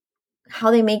like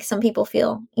how they make some people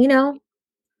feel, you know?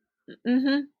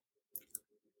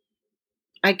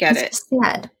 I get it's it. Just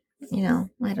sad, you know.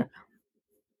 I don't know.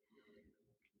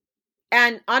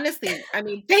 And honestly, I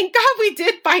mean, thank God we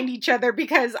did find each other,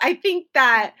 because I think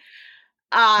that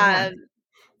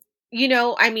you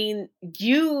know, I mean,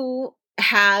 you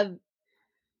have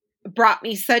brought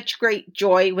me such great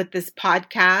joy with this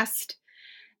podcast.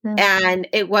 And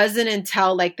it wasn't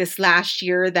until like this last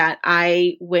year that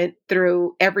I went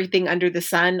through everything under the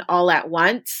sun all at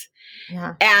once.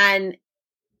 Yeah. And,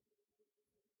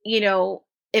 you know,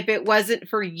 if it wasn't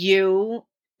for you,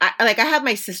 I have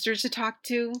my sisters to talk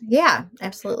to. Yeah,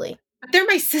 absolutely. They're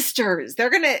my sisters. They're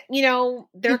going to, you know,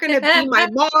 they're going to be my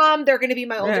mom. They're going to be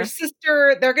my older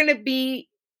sister. They're going to be,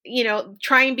 you know,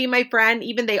 try and be my friend.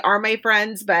 Even they are my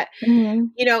friends. But,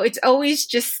 you know, it's always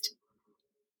just,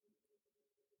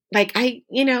 like,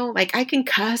 you know, like I can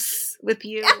cuss with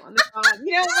you on the phone,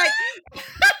 you know, like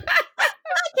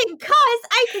I can cuss,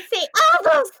 I can say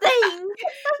all those things,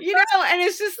 you know, and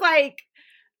it's just like,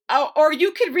 oh, or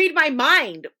you could read my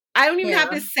mind. I don't even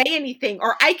have to say anything.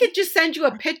 Or I could just send you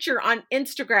a picture on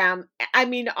Instagram. I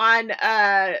mean, on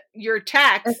your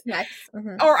text.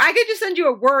 Mm-hmm. Or I could just send you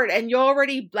a word and you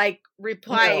already like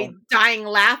reply dying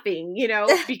laughing, you know,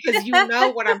 because you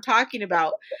know what I'm talking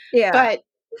about. Yeah. But,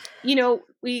 you know,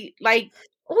 we like.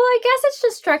 Well, I guess it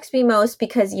just strikes me most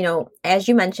because, you know, as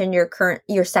you mentioned,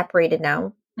 you're separated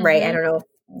now, right? I don't know if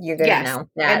you're going to announce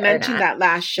that. I mentioned that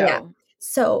last show. Yeah.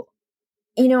 So,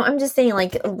 you know, I'm just saying,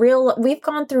 like, we've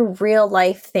gone through real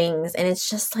life things, and it's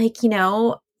just like, you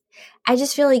know, I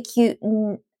just feel like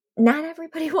not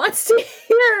everybody wants to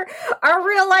hear our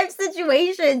real life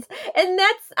situations. And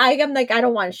I'm like, I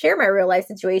don't want to share my real life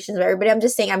situations with everybody. I'm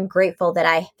just saying I'm grateful that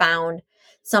I found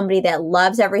somebody that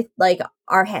loves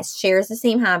shares the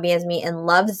same hobby as me and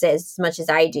loves it as much as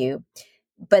I do,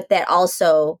 but that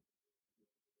also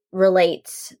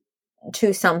relates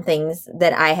to some things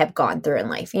that I have gone through in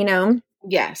life, you know?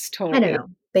 Yes, totally. I don't know.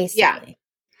 Basically. Yeah.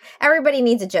 Everybody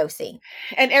needs a Josie.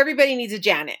 And everybody needs a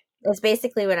Janet. That's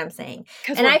basically what I'm saying.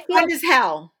 And I feel as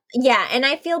hell. Yeah, and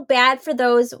I feel bad for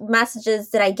those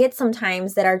messages that I get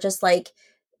sometimes that are just like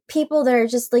people that are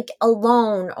just like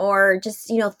alone or just,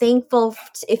 you know, thankful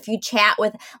if you chat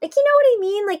with, like, you know what I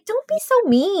mean? Like, don't be so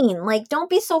mean. Like, don't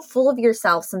be so full of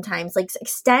yourself sometimes. Like,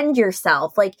 extend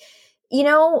yourself. Like, you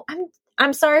know,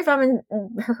 I'm sorry if I'm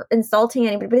insulting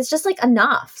anybody, but it's just like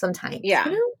enough sometimes. Yeah,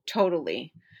 you know?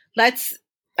 Totally. Let's,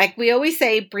 like we always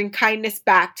say, bring kindness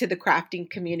back to the crafting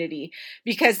community,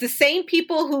 because the same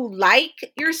people who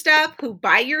like your stuff, who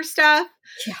buy your stuff,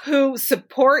 who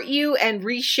support you and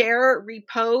reshare,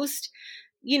 repost,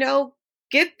 you know,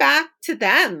 give back to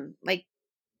them. Like,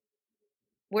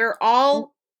 we're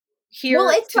all here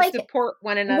to support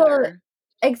one another. Well,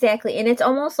 exactly. And it's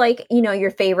almost like, you know,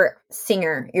 your favorite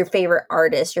singer, your favorite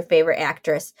artist, your favorite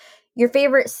actress, your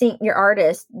favorite your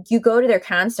artist, you go to their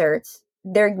concerts,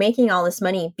 they're making all this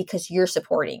money because you're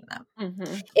supporting them.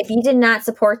 Mm-hmm. If you did not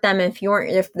support them, if you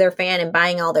weren't their fan and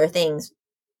buying all their things,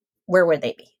 where would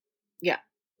they be? Yeah.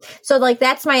 So, like,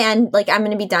 that's my end. Like, I'm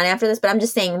going to be done after this, but I'm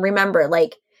just saying, remember,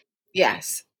 like.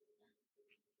 Yes.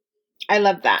 I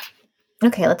love that.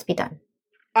 Okay, let's be done.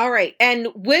 All right. And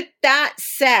with that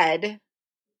said,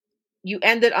 you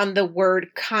ended on the word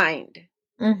kind.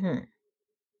 Mm-hmm.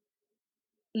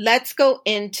 Let's go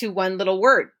into one little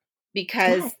word,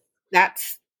 because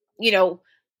that's, you know,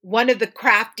 one of the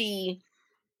crafty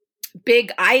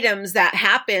big items that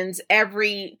happens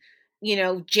every, you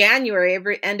know, January,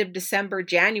 every end of December,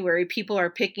 January, people are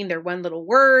picking their one little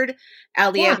word.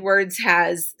 Ellie Edwards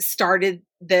has started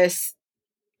this,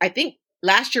 I think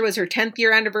last year was her 10th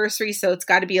year anniversary. So it's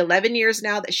got to be 11 years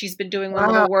now that she's been doing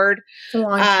one little word. It's a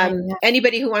long time,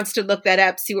 Anybody who wants to look that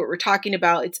up, see what we're talking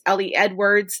about, it's Ellie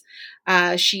Edwards.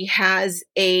 She has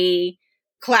a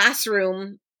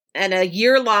classroom and a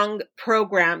year-long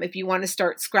program if you want to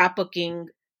start scrapbooking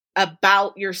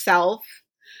about yourself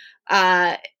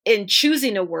in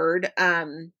choosing a word.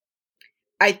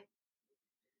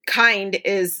 Kind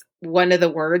is one of the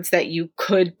words that you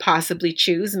could possibly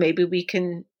choose. Maybe we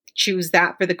can choose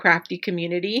that for the crafty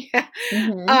community.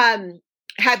 Mm-hmm.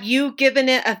 Have you given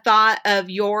it a thought of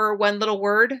your one little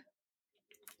word?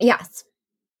 Yes.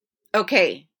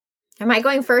 Okay. Am I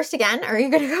going first again? Or are you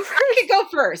going to go first? I can go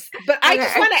first, but I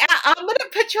just want to I'm going to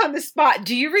put you on the spot.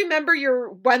 Do you remember your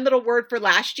one little word for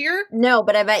last year? No,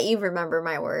 but I bet you remember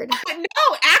my word.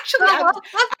 No, actually, I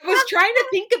was trying to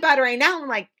think about it right now. I'm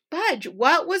like, Budge,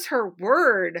 what was her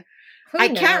word? I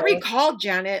can't recall,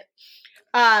 Janet.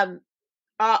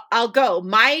 I'll go.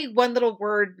 My one little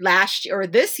word last year or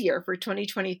this year for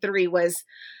 2023 was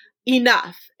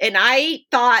enough. And I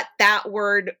thought that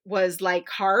word was like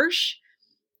harsh,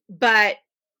 but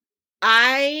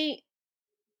last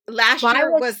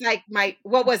year was like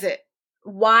what was it?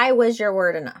 Why was your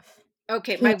word enough?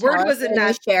 Okay. My word was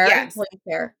enough. Yes. Will you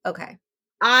share? Okay.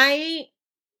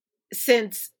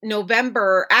 Since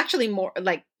November, actually more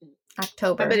like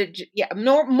October.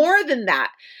 More than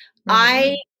that.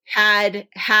 Mm-hmm. I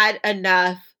had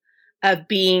enough of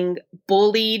being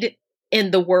bullied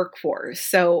in the workforce.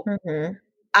 So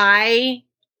I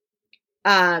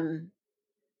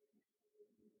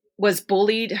was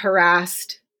bullied,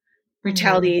 harassed,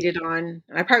 retaliated on.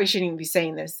 I probably shouldn't even be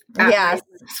saying this at my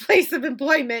place of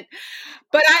employment,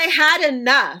 but I had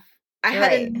enough. I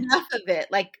had enough of it.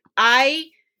 Like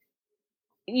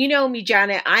you know me,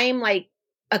 Janet, I am like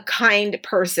a kind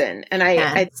person. And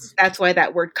I that's why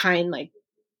that word kind, like,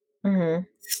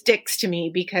 sticks to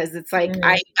me, because it's like,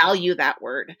 I value that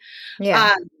word.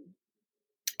 Yeah.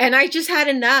 And I just had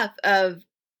enough of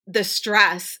the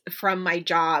stress from my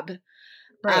job.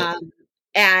 Right.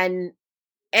 And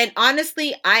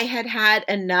honestly, I had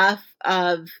enough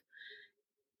of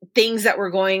things that were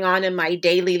going on in my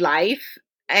daily life.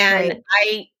 And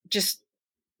I just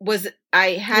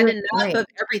I had enough of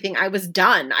everything. I was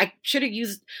done. I should have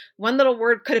used one little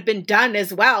word, could have been done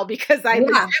as well, because I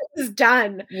was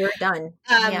done. You're done.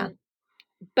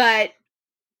 But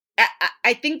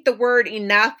I think the word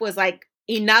enough was like,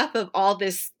 enough of all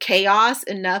this chaos,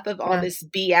 enough of all this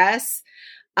BS.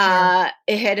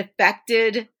 It had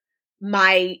affected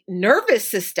my nervous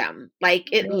system. Like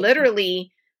it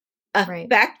literally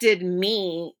affected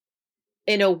me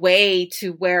in a way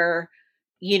to where,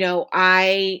 you know,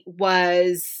 I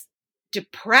was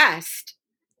depressed.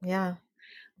 Yeah.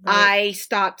 I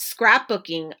stopped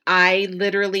scrapbooking. I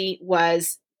literally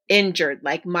was injured.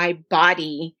 Like my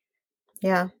body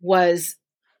was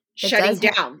shutting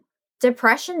down.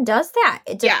 Depression does that.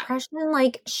 Depression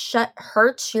like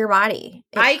hurts your body.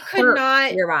 I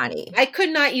could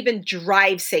not even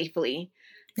drive safely.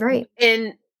 Right.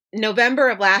 In November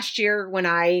of last year, when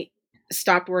I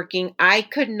stopped working, I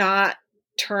could not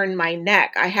turn my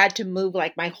neck. I had to move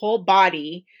like my whole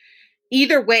body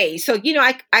either way. So, you know,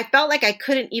 I felt like I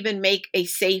couldn't even make a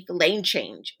safe lane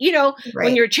change. You know,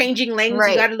 when you're changing lanes,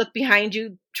 you got to look behind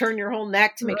you, turn your whole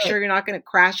neck to make sure you're not going to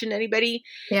crash into anybody.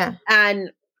 Yeah. And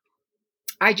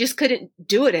I just couldn't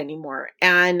do it anymore.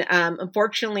 And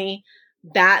unfortunately,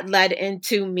 that led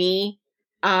into me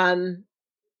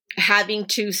having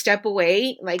to step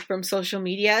away, like from social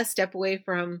media, step away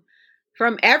from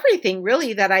everything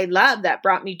really that I love, that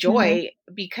brought me joy,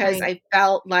 because I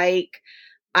felt like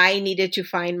I needed to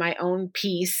find my own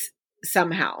peace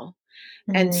somehow.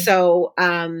 And so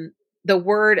the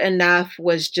word enough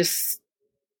was just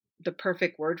the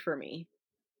perfect word for me.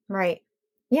 Right.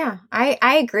 Yeah,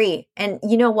 I agree. And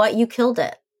you know what? You killed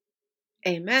it.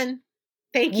 Amen.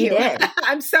 Thank you. Did.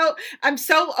 I'm so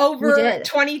over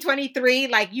 2023.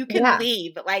 Like you can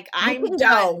leave. Like I'm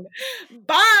done. Go.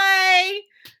 Bye.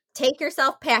 Take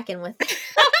yourself packing with you.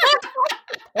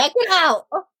 Pack it out.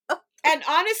 And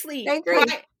honestly,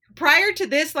 prior to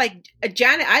this, like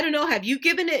Janet, I don't know, have you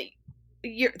given it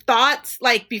your thoughts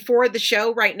like before the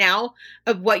show right now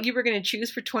of what you were going to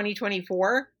choose for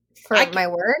 2024? For my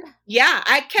word? Yeah,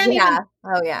 I can't even.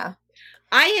 Oh, yeah.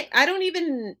 I don't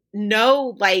even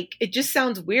know. Like, it just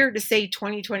sounds weird to say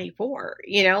 2024.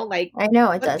 You know, like I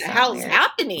know it does. What the hell's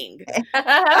happening?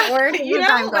 You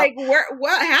know, like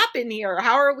what happened here?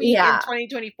 How are we in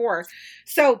 2024?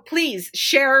 So please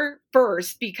share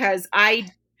first, because I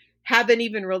haven't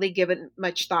even really given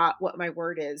much thought what my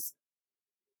word is.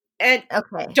 And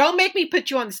don't make me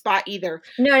put you on the spot either.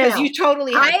 No, because you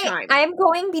totally have time. I'm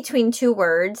going between two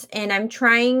words, and I'm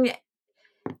trying.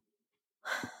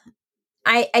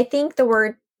 I think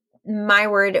my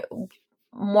word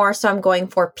more so I'm going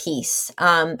for peace.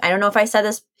 I don't know if I said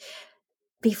this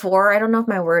before. I don't know if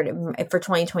my word for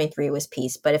 2023 was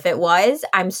peace, but if it was,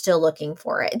 I'm still looking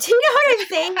for it. Do you know what I'm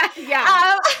saying?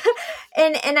 Yeah.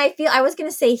 And I feel I was going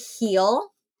to say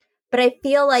heal, but I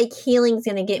feel like healing's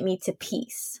going to get me to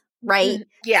peace, right?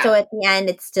 Yeah. So at the end,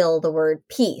 it's still the word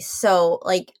peace. So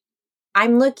like,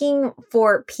 I'm looking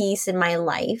for peace in my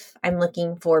life. I'm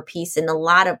looking for peace in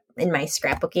in my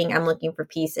scrapbooking. I'm looking for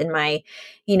peace in my,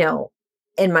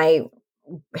 in my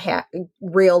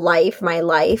real life, my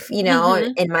life,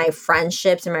 in my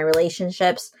friendships and my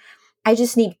relationships. I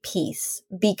just need peace,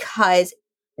 because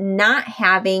not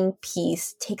having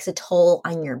peace takes a toll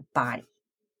on your body.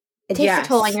 It takes a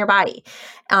toll on your body.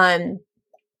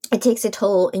 It takes a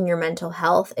toll in your mental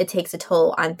health. It takes a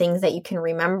toll on things that you can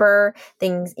remember,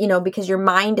 things, because your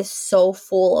mind is so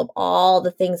full of all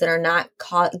the things that are not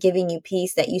giving you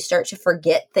peace that you start to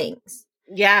forget things.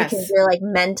 Yes. Because you're like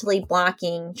mentally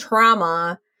blocking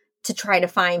trauma to try to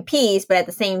find peace, but at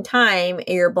the same time,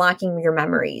 you're blocking your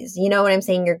memories. You know what I'm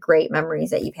saying? Your great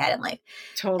memories that you've had in life.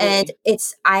 Totally. And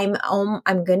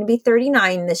I'm going to be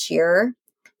 39 this year,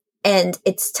 and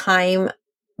it's time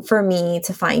for me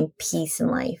to find peace in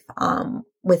life,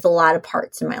 with a lot of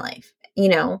parts in my life,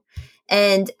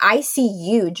 and I see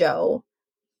you, Joe,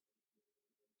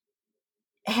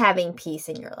 having peace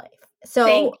in your life. So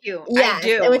thank you. Yeah, I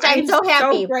do. Which I'm so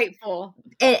happy. So grateful.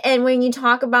 And when you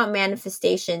talk about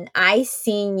manifestation, I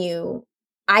seen you.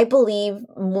 I believe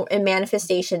in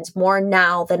manifestations more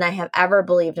now than I have ever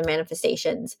believed in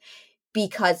manifestations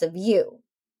because of you.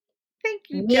 Thank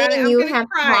you, Janet. I'm going to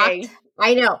cry. Talked.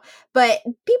 I know, but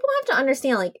people have to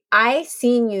understand, like, I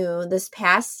seen you this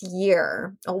past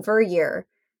year, over a year,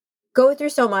 go through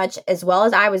so much, as well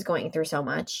as I was going through so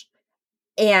much.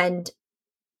 And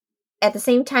at the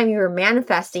same time, you were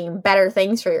manifesting better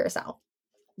things for yourself.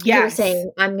 Yes. You were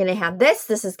saying, I'm going to have this.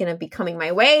 This is going to be coming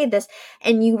my way. This,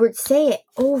 and you would say it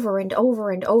over and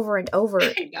over and over and over.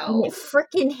 I know. And it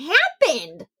freaking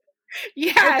happened.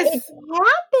 Yes. It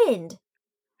happened.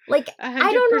 Like,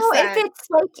 I don't know if 100%. it's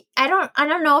like, I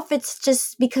don't know if it's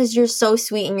just because you're so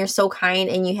sweet and you're so kind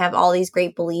and you have all these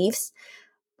great beliefs,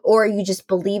 or you just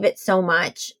believe it so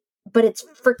much, but it's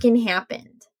freaking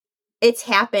happened. It's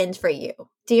happened for you.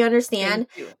 Do you understand?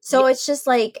 Thank you. So it's just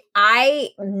like, I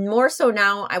more so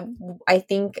now, I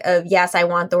think of, yes, I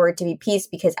want the word to be peace,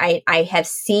 because I have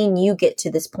seen you get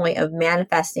to this point of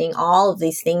manifesting all of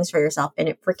these things for yourself, and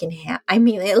it freaking I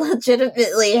mean, it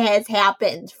legitimately has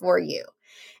happened for you.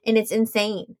 And it's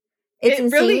insane. It's It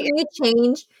insane really when you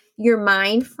change your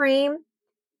mind frame,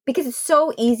 because it's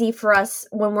so easy for us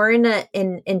when we're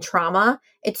in trauma.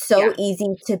 It's so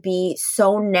easy to be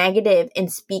so negative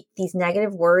and speak these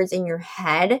negative words in your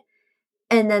head,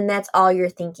 and then that's all you're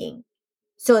thinking.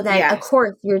 So then, of Yes.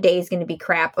 course, your day is going to be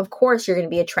crap. Of course, you're going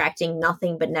to be attracting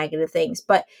nothing but negative things.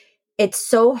 But it's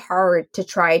so hard to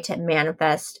try to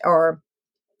manifest or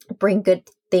bring good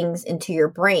things into your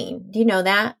brain. Do you know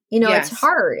that? It's Yes.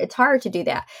 hard. It's hard to do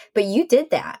that. But you did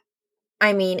that.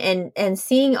 I mean, and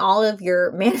seeing all of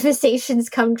your manifestations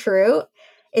come true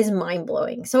is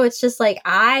mind-blowing. So it's just like,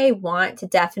 I want to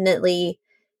definitely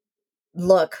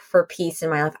look for peace in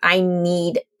my life. I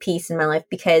need peace in my life,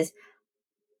 because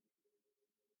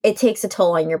it takes a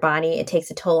toll on your body. It takes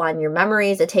a toll on your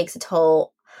memories. It takes a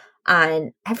toll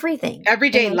on everything.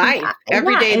 Everyday And I think, life.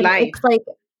 Everyday and life. it's like,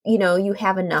 you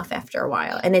have enough after a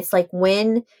while. And it's like,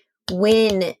 when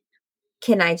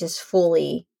can I just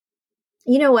fully,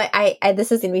 you know what, I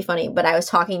this is going to be funny, but I was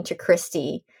talking to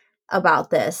Christy about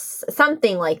this,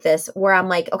 something like this, where I'm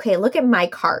like, okay, look at my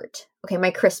cart. Okay,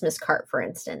 my Christmas cart, for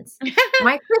instance.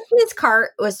 My Christmas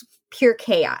cart was pure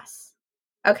chaos.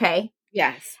 Okay.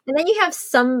 Yes. And then you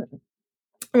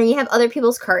have other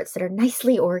people's carts that are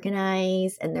nicely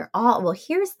organized, and they're all, well,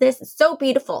 here's this. It's so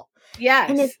beautiful. Yes.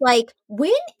 And it's like,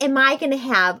 when am I going to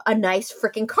have a nice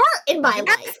freaking cart in my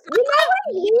life? You know what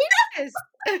I mean? Yes.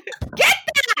 Get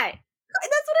that.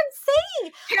 That's what I'm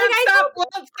saying. Can't stop,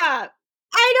 won't stop.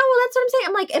 I know. Well, that's what I'm saying.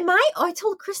 I'm like, I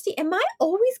told Christy, am I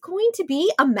always going to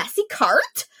be a messy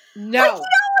cart? No. Like, you know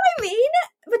what I mean?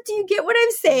 But do you get what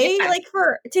I'm saying? Yes. Like,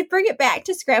 to bring it back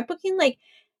to scrapbooking, like,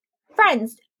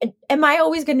 friends, am I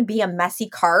always going to be a messy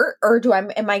cart, or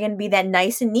am I going to be that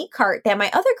nice and neat cart that my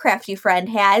other crafty friend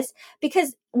has?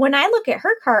 Because when I look at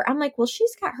her cart, I'm like, well,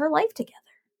 she's got her life together.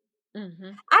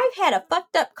 Mm-hmm. I've had a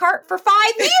fucked up cart for 5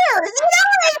 years. You know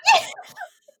what I mean?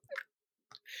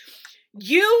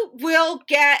 You will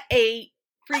get a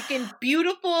freaking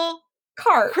beautiful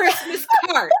cart, Christmas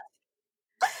cart,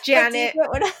 Janet.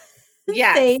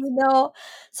 Yes. Saying, though?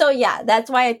 So yeah, that's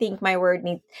why I think my word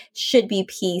should be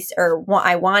peace, or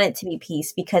I want it to be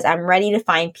peace, because I'm ready to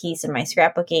find peace in my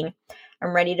scrapbooking.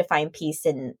 I'm ready to find peace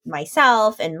in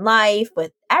myself and life,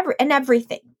 with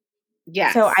everything.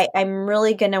 Yes. So I'm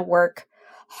really gonna work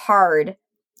hard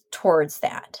towards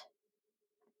that.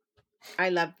 I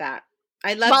love that.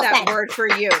 I love that word for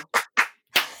you.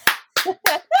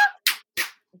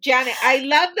 Janet, I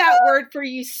love that word for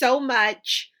you so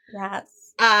much. Yes.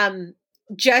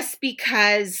 Just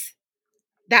because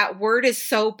that word is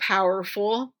so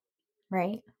powerful.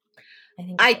 Right.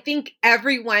 I think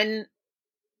everyone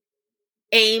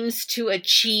aims to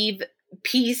achieve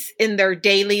peace in their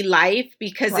daily life,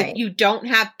 because if you don't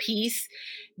have peace,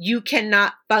 you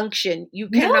cannot function. You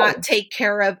cannot take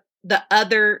care of the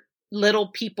other little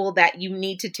people that you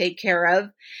need to take care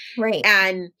of. Right.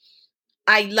 And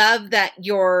I love that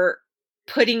you're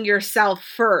putting yourself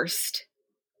first,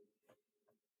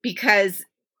 because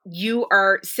you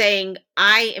are saying,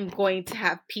 I am going to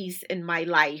have peace in my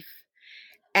life.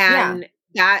 And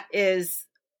that is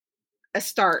a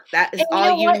start. That is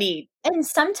all you need. And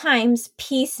sometimes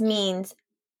peace means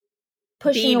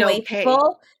pushing being away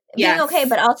people. Yes. Being okay,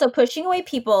 but also pushing away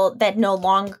people that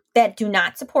that do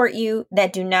not support you,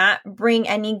 that do not bring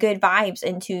any good vibes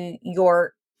into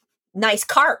your nice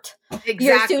cart. Exactly.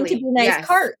 Your soon to be nice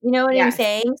cart. You know what I'm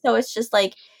saying? So it's just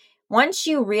like, once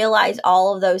you realize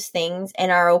all of those things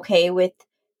and are okay with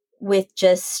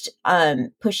just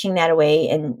pushing that away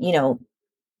and,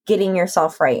 getting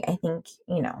yourself right, I think,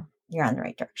 you're on the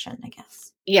right direction, I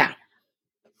guess. Yeah.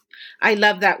 I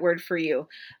love that word for you.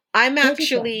 I'm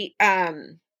actually,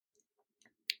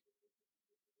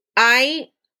 I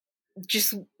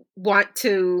just want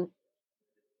to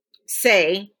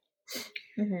say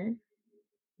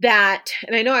that,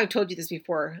 and I know I've told you this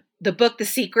before, the book, The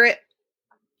Secret.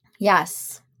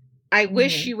 Yes. I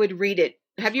wish you would read it.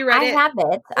 Have you read it? I have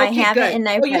it. Okay, I have good. it, and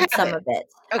I've read some of it.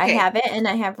 Okay. I have it, and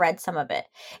I have read some of it.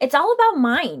 It's all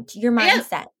about your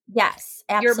mindset. Yes,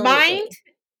 absolutely. Your mind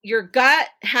your gut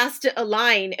has to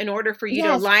align in order for you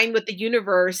to align with the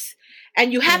universe,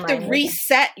 and you have to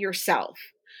reset yourself.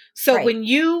 So when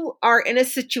you are in a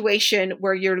situation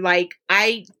where you're like,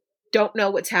 I don't know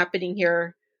what's happening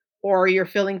here, or you're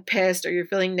feeling pissed, or you're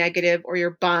feeling negative, or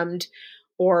you're bummed,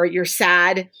 or you're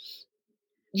sad,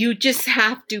 you just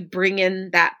have to bring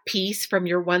in that peace from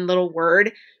your one little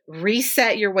word,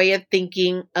 reset your way of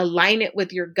thinking, align it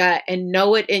with your gut, and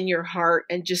know it in your heart,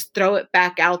 and just throw it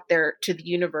back out there to the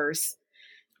universe.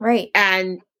 Right.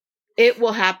 And it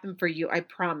will happen for you. I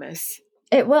promise.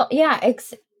 It will. Yeah.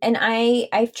 And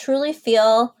I truly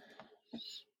feel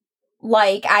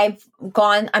like I'm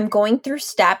going through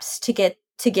steps to get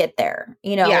there.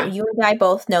 You know, you and I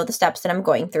both know the steps that I'm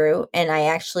going through, and I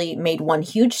actually made one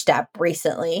huge step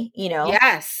recently, you know.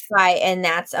 Yes. And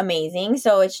that's amazing.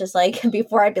 So it's just like,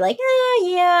 before I'd be like,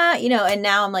 yeah, you know, and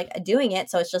now I'm like doing it.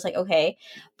 So it's just like, okay.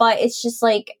 But it's just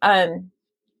like,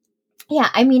 yeah,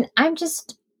 I mean, I'm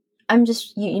just,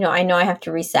 you know, I know I have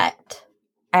to reset.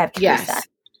 I have to reset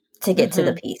to get to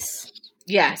the peace.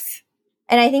 Yes.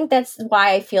 And I think that's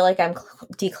why I feel like I'm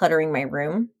decluttering my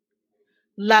room.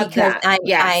 Love that.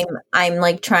 I'm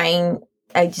like trying,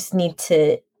 I just need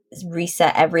to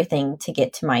reset everything to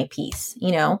get to my peace,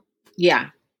 you know? Yeah.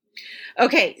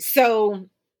 Okay. So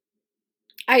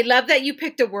I love that you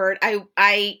picked a word.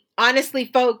 I honestly,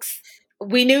 folks,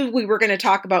 we knew we were going to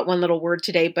talk about one little word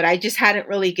today, but I just hadn't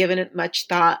really given it much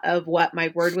thought of what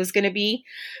my word was going to be.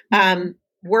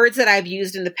 Words that I've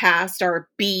used in the past are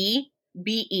be,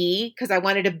 because I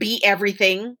wanted to be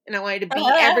everything, and I wanted to be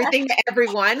everything to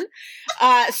everyone.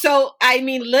 So, I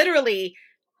mean, literally,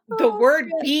 the word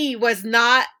be was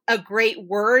not a great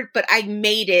word, but I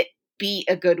made it be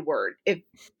a good word. If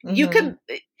you can,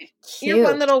 your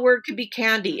one little word could be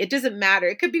candy. It doesn't matter.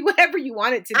 It could be whatever you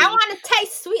want it to be. I want to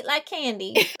taste sweet like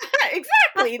candy.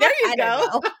 Exactly. There you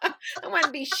go. I want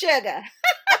to be sugar.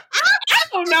 I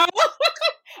don't know.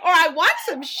 Or I want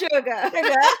some sugar.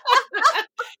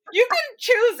 You can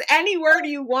choose any word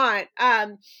you want.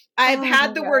 I've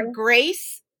had the word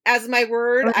grace as my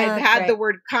word. I've had the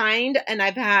word kind, and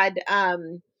I've had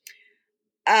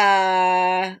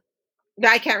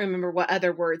I can't remember what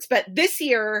other words, but this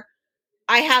year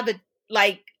I have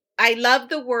I love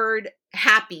the word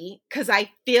happy, because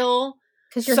I feel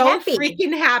so happy.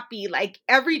 freaking happy. Like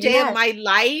every day of my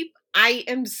life, I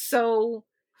am so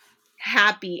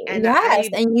happy, and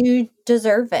and you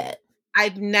deserve it.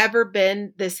 I've never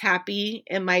been this happy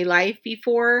in my life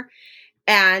before.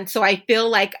 And so I feel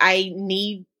like I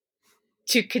need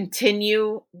to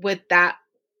continue with that,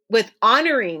 with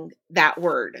honoring that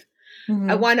word.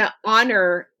 I want to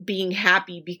honor being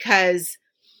happy, because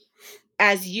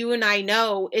as you and I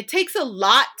know, it takes a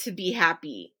lot to be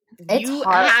happy. You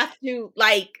have to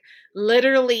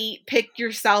literally pick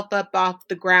yourself up off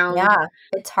the ground. Yeah,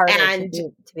 it's harder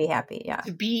to be happy. Yeah.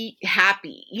 To be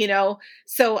happy, you know?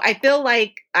 So I feel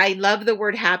like I love the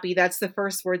word happy. That's the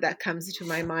first word that comes to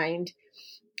my mind.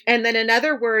 And then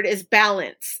another word is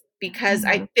balance, because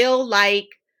I feel like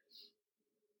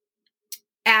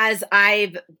as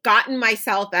I've gotten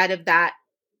myself out of that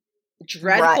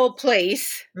dreadful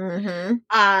place, and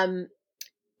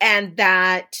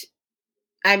that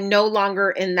I'm no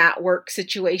longer in that work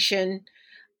situation,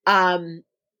 I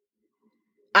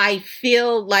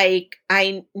feel like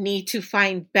I need to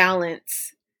find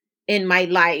balance in my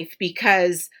life,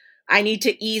 because I need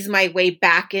to ease my way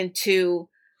back into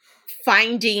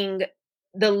finding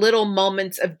the little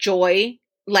moments of joy.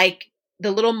 Like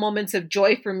the little moments of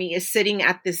joy for me is sitting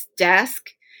at this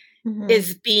desk,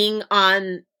 is being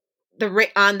on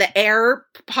the air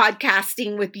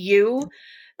podcasting with you,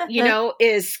 you know,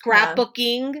 is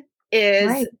scrapbooking,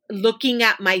 is looking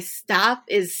at my stuff,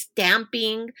 is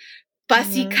stamping,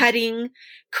 fussy cutting,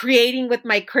 creating with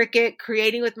my Cricut,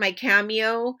 creating with my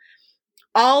Cameo,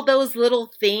 all those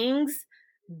little things.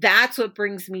 That's what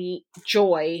brings me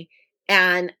joy.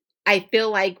 And I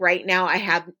feel like right now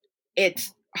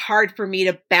it's hard for me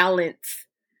to balance,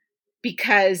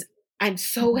 because I'm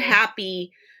so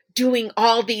happy doing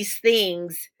all these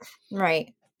things,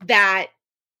 that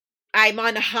I'm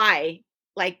on a high,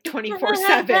 like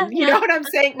 24/7. You know what I'm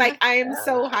saying? Like I am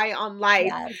so high on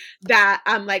life that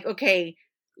I'm like, okay,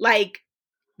 like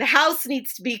the house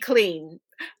needs to be clean.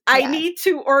 I need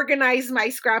to organize my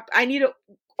scrap. I need to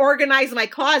organize my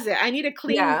closet. I need to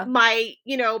clean my,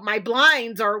 you know, my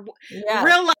blinds, or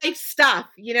real life stuff,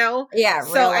 you know?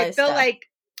 So I feel like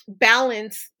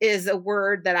balance is a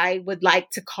word that I would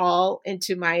like to call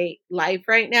into my life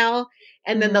right now.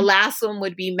 And then the last one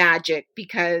would be magic,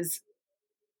 because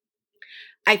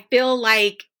I feel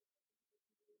like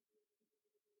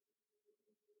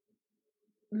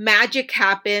magic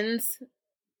happens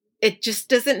it just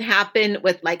doesn't happen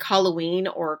with like Halloween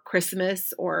or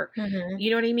Christmas or, you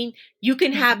know what I mean? You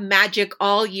can have magic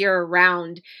all year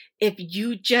round if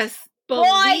you just believe.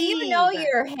 Boy, you know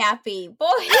you're happy. Boy,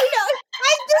 you know,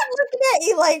 I'm just looking at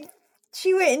you like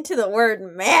she went into the word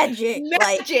magic.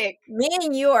 Like, me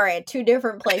and you are at two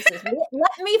different places.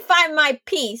 Let me find my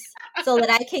peace so that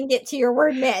I can get to your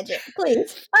word magic,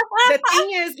 please. The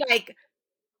thing is, like,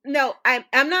 no,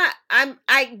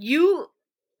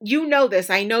 you know this.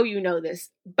 I know you know this.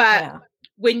 But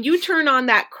when you turn on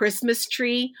that Christmas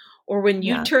tree or when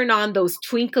you turn on those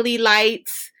twinkly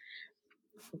lights,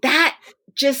 that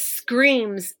just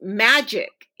screams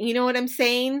magic. You know what I'm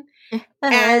saying?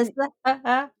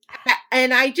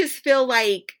 And I just feel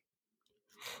like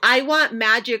I want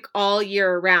magic all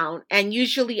year round. And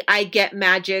usually I get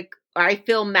magic, or I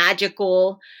feel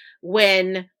magical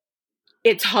when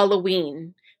it's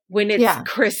Halloween, when it's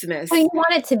Christmas. Well, you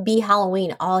want it to be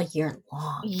Halloween all year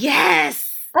long. Yes.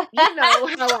 You know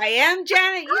how I am,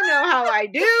 Janet. You know how I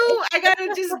do. I got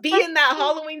to just be in that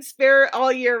Halloween spirit all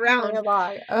year round.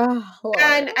 Oh,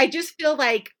 and I just feel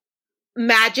like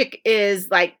magic is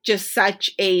like just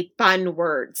such a fun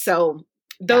word. So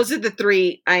those are the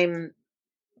three I'm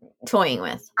toying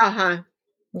with.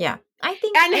 Yeah. I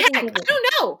think. And heck, I don't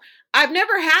know. I've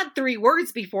never had 3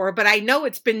 words before, but I know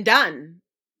it's been done.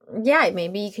 Yeah,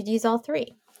 maybe you could use all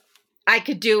 3. I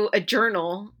could do a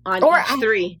journal on each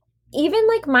 3. Even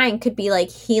like mine could be like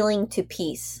healing to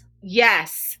peace.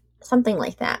 Yes. Something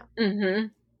like that. Mm-hmm.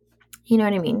 You know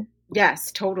what I mean?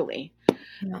 Yes, totally.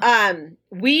 Yeah.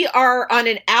 We are on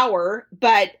an hour,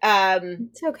 but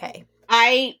it's okay.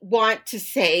 I want to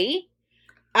say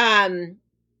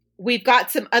we've got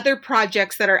some other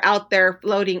projects that are out there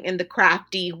floating in the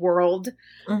crafty world.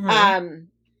 Mm-hmm.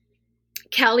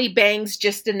 Kelly Bangs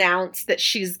just announced that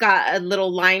she's got a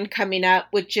little line coming up,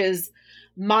 which is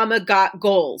Mama Got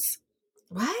Goals.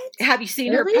 What? Have you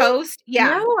seen her post? Yeah.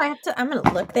 No, I'm going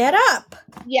to look that up.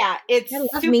 Yeah, it's I love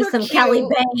super me some cute. Kelly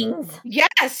Bangs.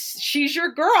 Yes, she's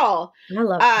your girl. I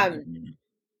love her.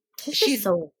 She's just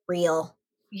so real.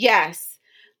 Yes.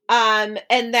 And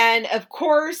then, of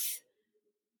course,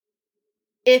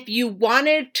 if you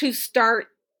wanted to start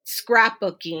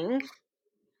scrapbooking,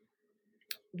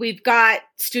 we've got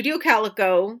Studio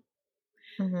Calico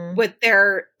with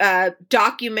their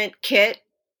document kit.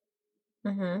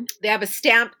 Mm-hmm. They have a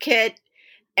stamp kit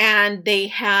and they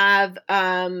have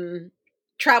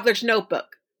Traveler's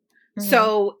Notebook. Mm-hmm.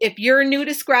 So if you're new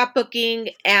to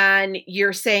scrapbooking and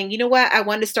you're saying, you know what, I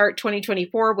want to start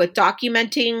 2024 with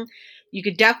documenting, you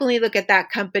could definitely look at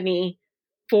that company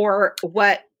for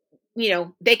what,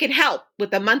 they can help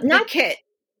with a monthly kit.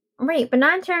 Right, but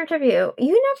not in terms of you.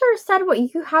 You never said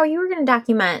how you were going to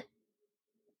document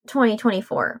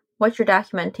 2024. What your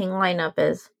documenting lineup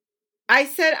is. I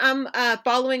said I'm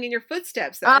following in your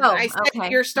footsteps. I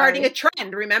said you're starting a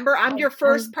trend. Remember, I'm your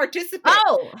first participant.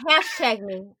 Oh, hashtag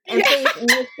me. And please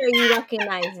make sure you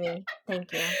recognize me.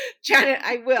 Thank you. Janet,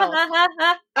 I will.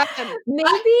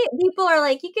 Maybe people are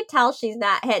like, you could tell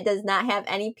does not have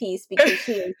any peace because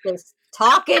she is just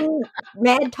talking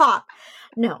mad talk.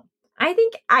 No. I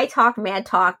think I talk mad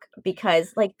talk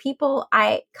because people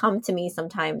come to me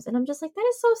sometimes and I'm just like, that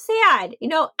is so sad. I'm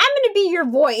going to be your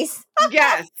voice.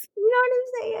 Yes. You know what I'm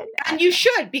saying? And you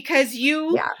should because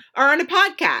you are on a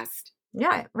podcast.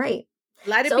 Yeah, right.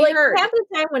 Let it be heard. Half the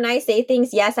time when I say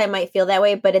things, yes, I might feel that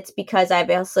way, but it's because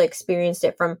I've also experienced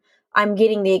it I'm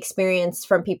getting the experience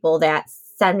from people that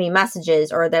send me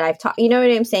messages or that I've talked, you know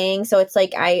what I'm saying? So it's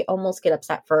like, I almost get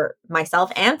upset for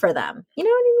myself and for them. You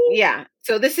know what I mean? Yeah.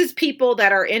 So this is people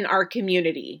that are in our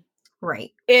community.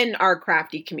 Right. In our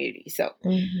crafty community. So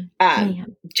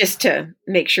just to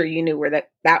make sure you knew where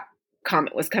that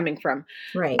comment was coming from.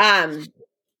 Right.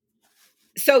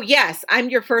 So yes,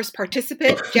 I'm your first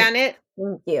participant, Janet.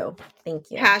 Thank you.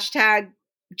 Hashtag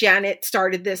Janet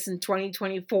started this in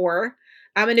 2024.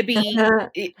 I'm going to be,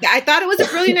 I thought it was a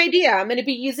brilliant idea. I'm going to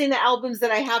be using the albums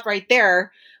that I have right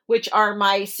there, which are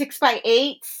my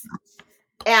 6x8s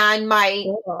and my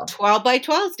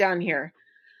 12x12s down here.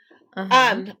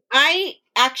 I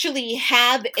actually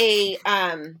have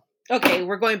okay,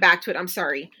 we're going back to it. I'm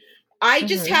sorry. I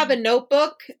just have a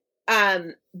notebook.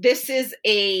 This is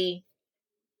a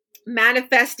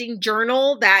manifesting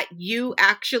journal that you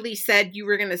actually said you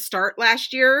were going to start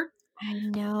last year. I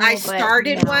know. I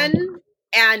started one.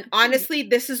 And honestly,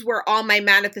 this is where all my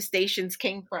manifestations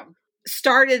came from.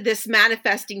 Started this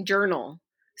manifesting journal.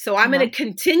 So I'm going to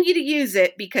continue to use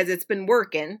it because it's been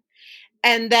working.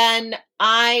 And then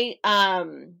I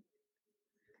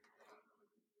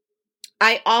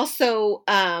also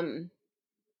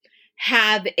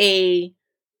have a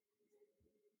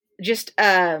just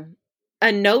a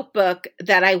notebook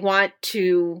that I want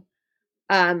to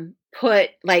put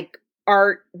like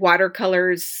art,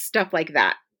 watercolors, stuff like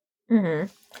that. Mm-hmm.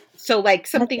 So like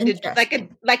something to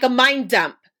like a mind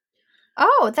dump.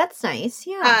 Oh, that's nice.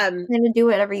 Yeah. You're gonna do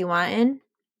whatever you want in.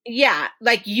 Yeah,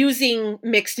 like using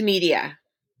mixed media.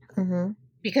 Mm-hmm.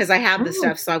 Because I have the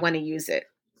stuff, so I want to use it.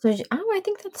 So, I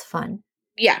think that's fun.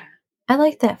 Yeah. I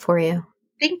like that for you.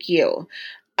 Thank you.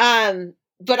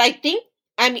 But I think,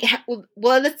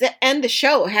 well, let's end the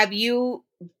show. You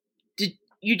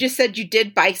just said you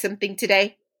did buy something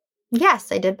today?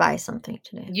 Yes, I did buy something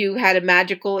today. You had a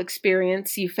magical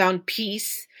experience. You found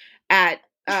peace at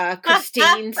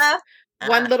Christine's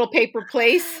one little paper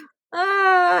place.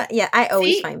 Yeah, I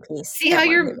always find peace. See how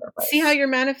you're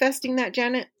manifesting that,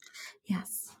 Janet?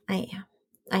 Yes, I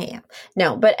am.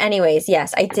 No, but anyways,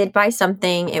 yes, I did buy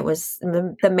something. It was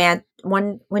the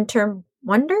Winter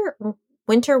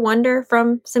Wonder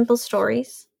from Simple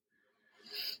Stories.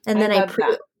 And then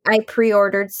I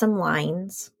pre-ordered some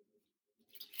lines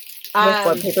with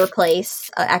One Paper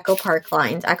Place, Echo Park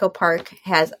lines. Echo Park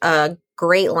has a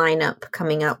great lineup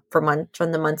coming up from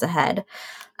the months ahead.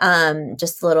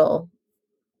 Just a little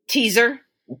teaser.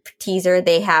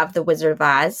 They have the Wizard of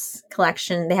Oz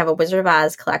collection. They have a Wizard of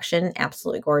Oz collection,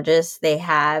 absolutely gorgeous. They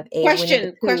have a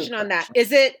question on that.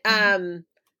 Is it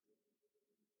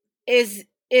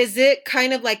is it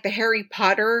kind of like the Harry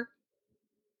Potter?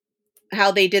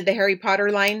 How they did the Harry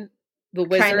Potter line, the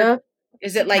wizard? Kind of.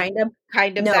 Is it like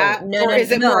kind of no, that, no, or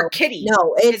is it more kiddie?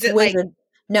 No, it's Wizard.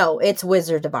 No, it's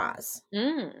Wizard of Oz.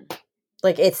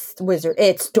 Like it's Wizard.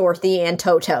 It's Dorothy and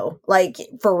Toto. Like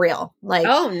for real. Like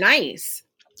oh, nice.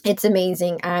 It's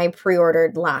amazing. I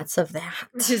pre-ordered lots of that.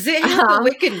 Does it have the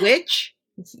Wicked Witch?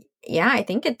 Yeah, I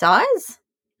think it does.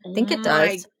 I think it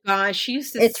does. My gosh, she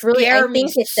used to scare me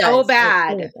so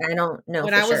bad. I don't know.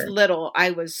 When I was little,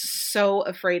 I was so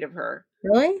afraid of her.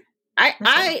 Really?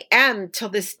 I am till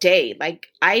this day. Like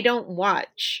I don't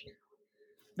watch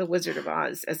The Wizard of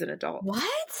Oz as an adult.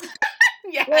 What?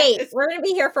 Yes. Wait, we're gonna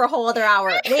be here for a whole other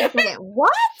hour. Wait a minute.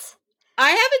 What? I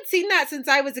haven't seen that since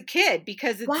I was a kid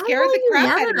because it scared the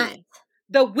crap out of me.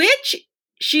 The witch,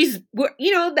 she's,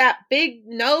 that big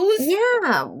nose.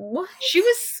 Yeah. What? She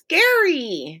was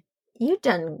scary.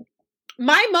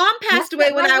 My mom passed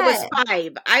away when I was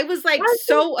 5. I was like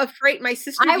so afraid. My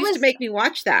sister used to make me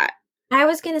watch that. I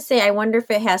was going to say, I wonder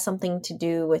if it has something to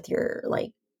do with your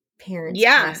like parents.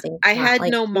 Yeah. I had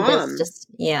no mom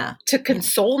to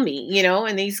console me,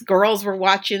 and these girls were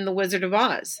watching The Wizard of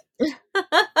Oz.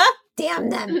 Damn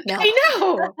them. No. I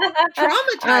know.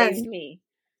 Traumatized me.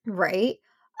 Right.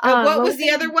 What was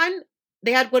the other one?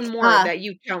 They had one more that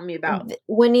you told me about.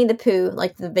 Winnie the Pooh,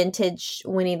 like the vintage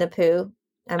Winnie the Pooh.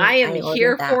 I am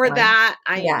here for that.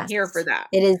 I am here for that.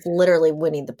 It is literally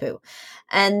Winnie the Pooh.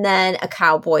 And then a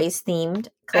Cowboys themed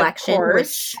collection,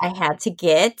 which I had to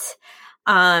get.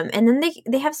 And then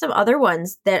they have some other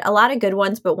ones that a lot of good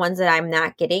ones, but ones that I'm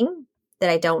not getting that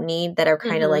I don't need that are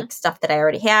kind of like stuff that I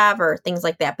already have or things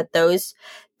like that. But those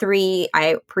 3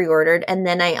 I pre-ordered. And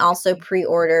then I also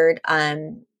pre-ordered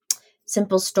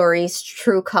Simple Stories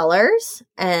True Colors.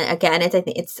 And again, I think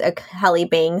it's a Kelly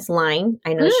Bangs line.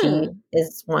 I know she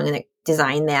is one that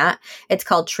designed that. It's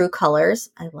called True Colors.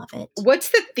 I love it. What's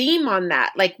the theme on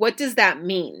that? Like, what does that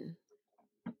mean?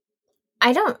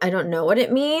 I don't know what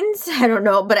it means. I don't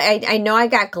know, but I know I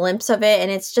got a glimpse of it, and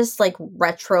it's just like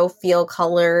retro feel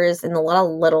colors and a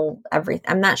little everything.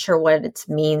 I'm not sure what it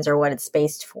means or what it's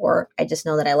based for. I just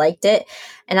know that I liked it,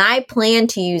 and I plan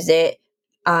to use it.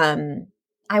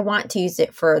 I want to use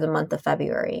it for the month of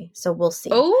February, so we'll see.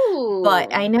 Oh,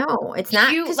 but I know it's not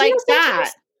cute like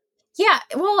that. Yeah,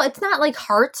 well, it's not like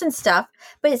hearts and stuff,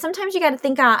 but sometimes you got to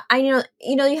think.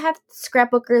 You have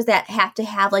scrapbookers that have to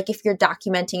have, like, if you're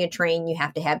documenting a train, you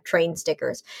have to have train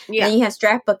stickers. Yeah. And then you have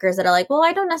scrapbookers that are like, well,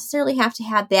 I don't necessarily have to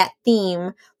have that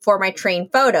theme for my train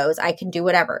photos. I can do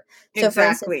whatever. So, for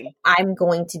instance, I'm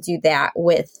going to do that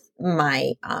with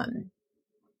my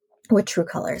with True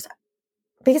Colors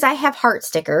because I have heart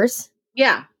stickers.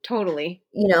 Yeah, totally.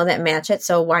 That match it.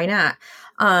 So why not?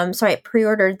 So I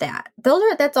pre-ordered that.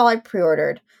 That's all I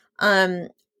pre-ordered.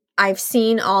 I've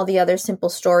seen all the other Simple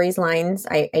Stories lines.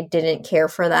 I didn't care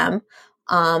for them.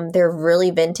 They're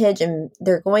really vintage and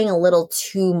they're going a little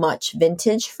too much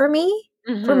vintage for me,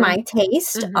 for my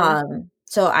taste.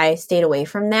 So I stayed away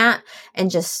from that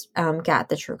and just got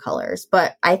the True Colors.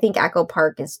 But I think Echo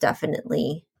Park is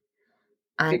definitely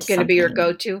it's going to be your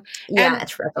go-to. Yeah. And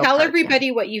tell everybody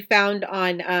what you found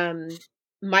on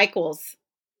Michael's.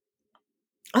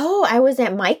 Oh, I was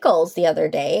at Michael's the other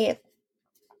day.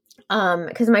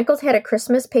 Because Michael's had a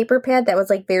Christmas paper pad that was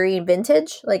like very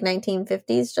vintage, like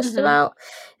 1950s, just about,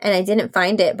 and I didn't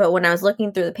find it. But when I was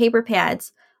looking through the paper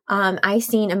pads, I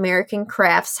seen American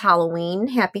Crafts Halloween,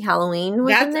 Happy Halloween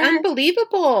was in That's there.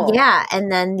 unbelievable. Yeah,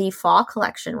 and then the fall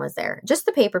collection was there, just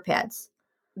the paper pads.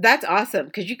 That's awesome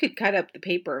because you could cut up the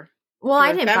paper. Well,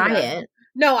 I didn't buy it.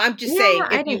 No, I'm just saying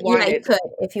if you wanted. Yeah, you could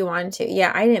if you wanted to.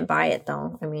 Yeah, I didn't buy it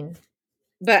though. I mean,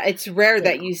 but it's rare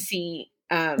that you see.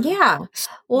 Yeah.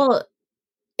 Well,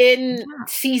 in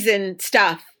season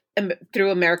stuff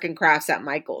through American Crafts at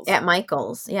Michael's. At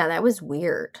Michael's, yeah, that was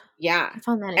weird. Yeah, I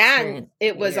found that and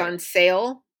it was on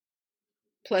sale,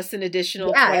 plus an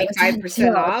additional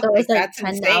 25% off. So it was like that's $10.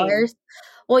 insane.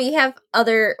 Well, you have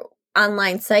other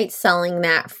online sites selling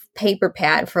that paper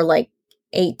pad for like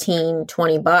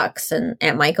 $18-20, and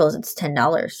at Michael's it's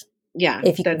 $10. Yeah,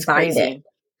 if you can find it.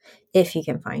 If you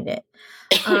can find it.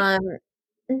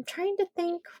 I'm trying to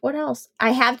think what else.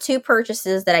 I have 2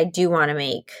 purchases that I do want to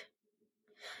make.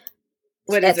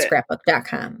 What is it?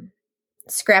 Scrapbook.com.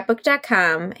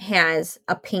 Scrapbook.com has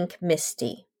a pink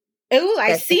Misty. Oh,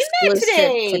 I seen that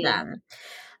today. To them.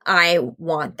 I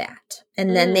want that.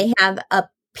 And then they have a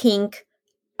pink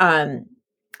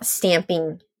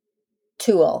stamping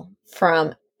tool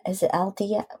from, is it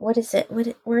LD? What is it?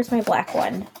 Where's my black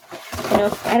one?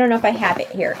 I don't know if I have it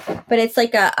here, but it's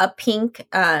like a pink,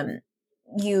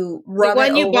 you rub the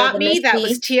one it you over bought the me Misty. that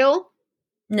was teal.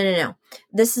 No.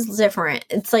 This is different.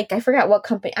 It's like, I forgot what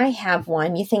company. I have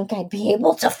one. You think I'd be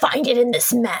able to find it in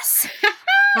this mess?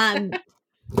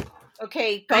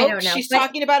 Okay, folks, I don't know. She's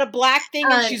talking about a black thing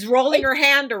and she's rolling her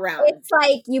hand around. It's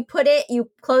like you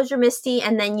close your Misty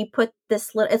and then you put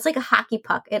this little, it's like a hockey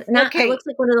puck. It looks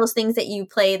like one of those things that you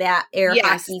play that air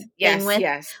hockey thing with.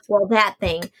 Yes. Well, that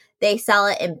thing, they sell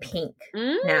it in pink.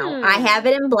 Now, I have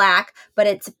it in black, but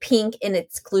it's pink and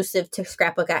exclusive to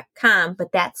scrapbook.com,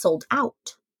 but that's sold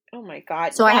out. Oh my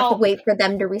God. So I have to wait for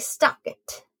them to restock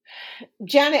it.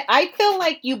 Janet, I feel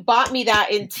like you bought me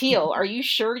that in teal. Are you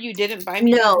sure you didn't buy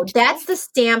me No, that's the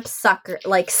stamp sucker.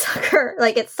 Like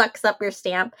it sucks up your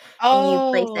stamp and you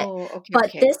place it. Okay,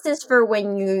 but this is for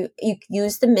when you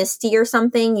use the Misty or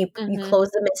something. You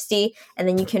close the Misty and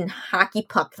then you can hockey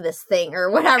puck this thing or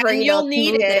whatever. And you'll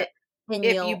need it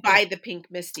if you buy the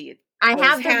pink Misty. I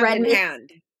have the red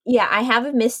Misty. Yeah, I have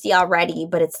a Misty already,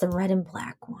 but it's the red and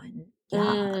black one.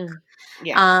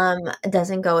 Yeah. It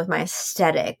doesn't go with my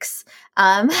aesthetics.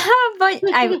 But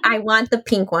I want the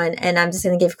pink one, and I'm just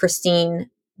gonna give Christine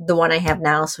the one I have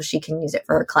now so she can use it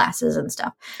for her classes and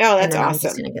stuff. Oh, that's awesome. I'm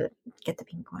just gonna get the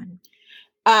pink one.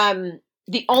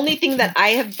 The only thing that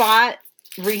I have bought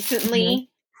recently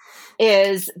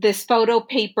is this photo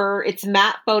paper. It's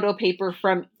matte photo paper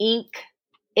from Ink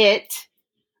It.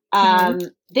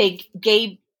 They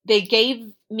gave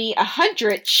me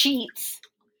 100 sheets.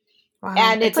 Wow.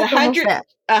 And it's like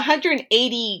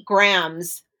 180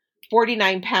 grams,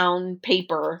 49-pound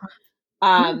paper.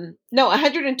 No,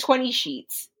 120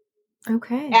 sheets.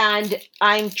 Okay. And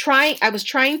I was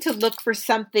trying to look for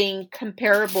something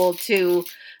comparable to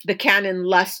the Canon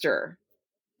Luster.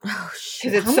 Oh,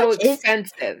 shit. Because it's so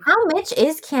expensive. How much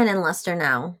is Canon Luster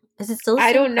now? Is it still?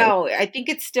 I don't know. I think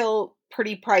it's still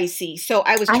pretty pricey. So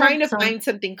I was trying to find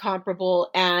something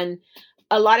comparable, and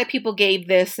a lot of people gave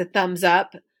this a thumbs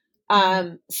up.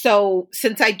 So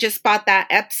since I just bought that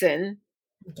Epson,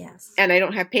 yes, and I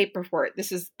don't have paper for it,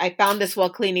 I found this while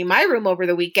cleaning my room over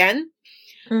the weekend.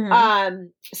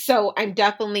 So I'm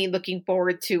definitely looking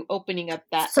forward to opening up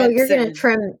that. So Epson. you're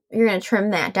gonna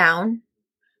trim that down.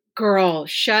 Girl,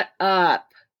 shut up.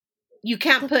 You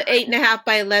can't put 8.5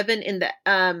 by 11 in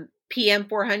the PM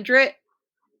 400.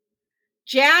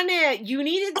 Janet, you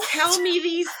need to tell me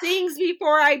these things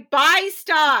before I buy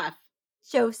stuff.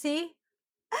 Josie.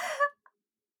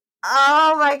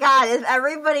 Oh my God, if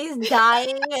everybody's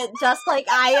dying just like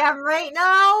I am right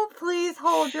now, please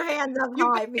hold your hands up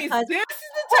high, because this is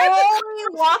the type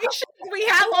of conversation we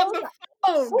have on the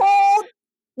phone. Hold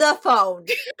the phone.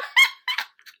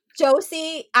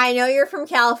 Josie, I know you're from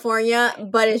California,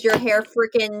 but is your hair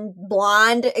freaking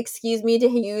blonde? Excuse me to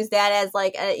use that as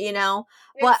like a,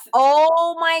 but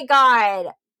oh my God.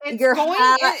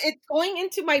 It's going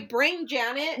into my brain,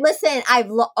 Janet. Listen,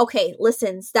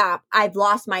 listen, stop. I've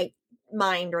lost my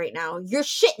mind right now. You're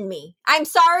shitting me. I'm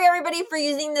sorry, everybody, for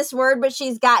using this word, but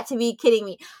she's got to be kidding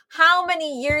me. How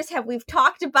many years have we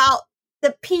talked about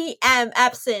the PM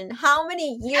Epson? How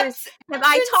many years have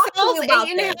I talked to you about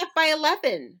 8.5 by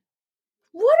 11?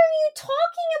 What are you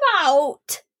talking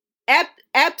about?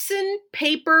 Epson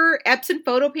paper, Epson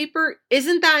photo paper,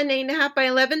 isn't that an 8.5 by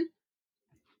 11?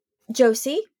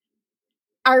 Josie,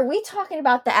 Are we talking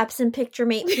about the Epson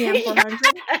PictureMate PM400?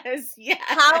 Yes.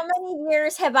 How many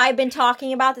years have I been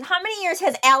talking about this? How many years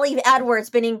has Allie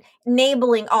Edwards been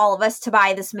enabling all of us to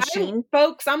buy this machine?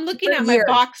 Folks, I'm looking at my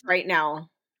box right now.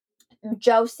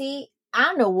 Josie, I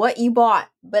don't know what you bought,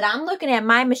 but I'm looking at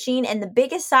my machine, and the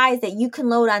biggest size that you can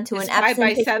load onto an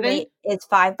Epson PictureMate is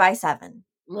 5x7.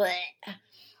 What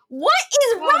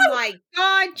is wrong? Oh my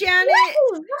God, Janet!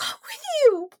 What is wrong with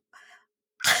you?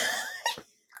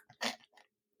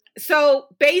 So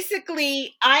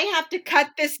basically, I have to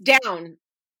cut this down.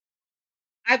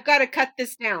 I've got to cut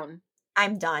this down.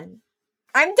 I'm done.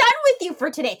 I'm done with you for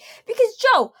today. Because,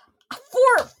 Joe,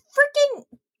 for freaking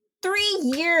 3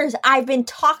 years, I've been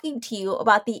talking to you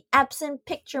about the Epson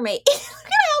PictureMate. Look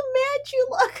at how mad you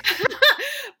look.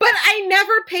 But I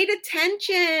never paid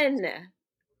attention.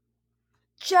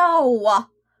 Joe.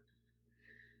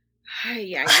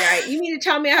 Yeah. You mean to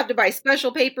tell me I have to buy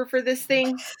special paper for this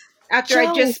thing? After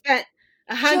I just spent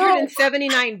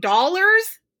 $179?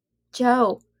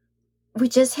 Joe, we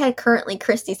just had Currently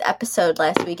Christie's episode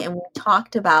last week, and we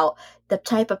talked about the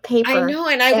type of paper. I know,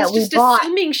 and I was just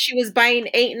assuming she was buying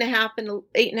 8.5 and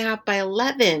 8.5 by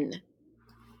 11.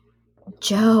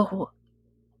 Joe,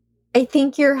 I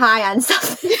think you're high on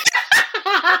something.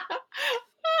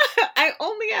 I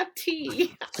only have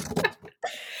tea.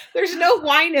 There's no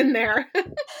wine in there.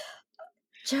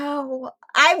 Joe,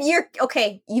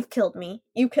 okay. You've killed me.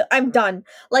 I'm done.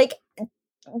 Like, I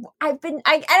don't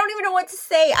even know what to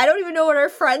say. I don't even know what our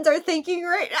friends are thinking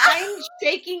right now. I'm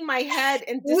shaking my head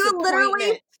in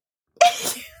disappointment.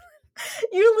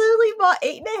 You literally bought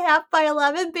 8.5 by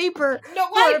 11 paper. No,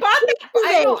 I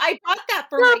bought that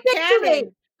for my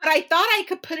Canon, but I thought I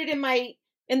could put it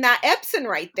in that Epson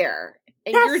right there.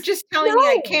 And you're just telling me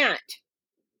I can't.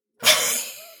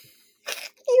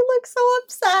 You look so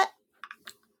upset.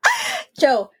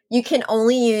 Joe, you can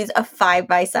only use a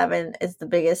 5x7 is the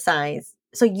biggest size.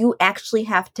 So you actually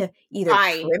have to either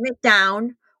trim it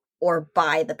down or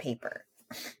buy the paper.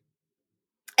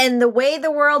 And the way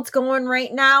the world's going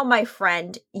right now, my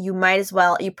friend, you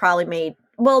probably made,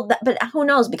 but who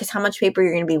knows? Because how much paper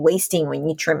you're going to be wasting when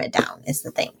you trim it down is the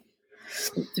thing.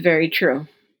 It's very true.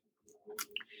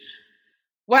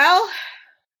 Well.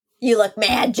 You look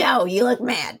mad, Joe. You look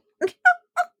mad.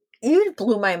 You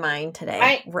blew my mind today.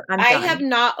 I have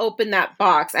not opened that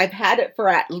box. I've had it for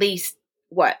at least,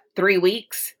 3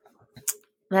 weeks?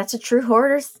 That's a true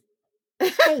hoarder's.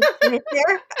 Right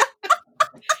there.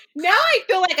 Now I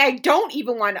feel like I don't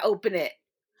even want to open it.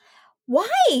 Why?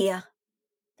 There's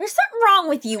something wrong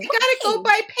with you. I gotta go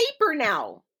buy paper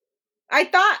now. I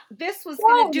thought this was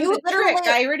going to do the trick.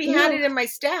 I already had it in my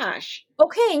stash.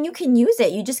 Okay, and you can use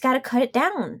it. You just got to cut it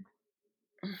down.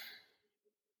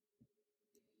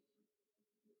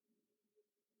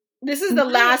 This is the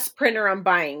last printer I'm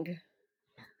buying.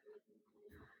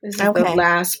 This is the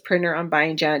last printer I'm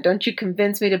buying, Janet. Don't you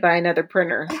convince me to buy another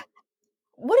printer.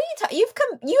 What are you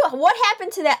talking? What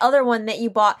happened to that other one that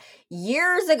you bought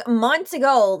months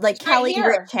ago? Like Kelly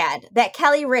Rich had. That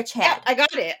Kelly Rich had. Yeah, I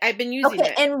got it. I've been using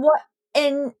it.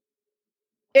 And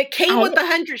it came with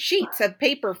 100 sheets of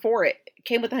paper for it. It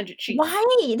came with 100 sheets.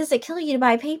 Why does it kill you to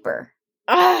buy paper?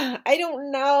 I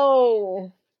don't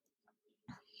know.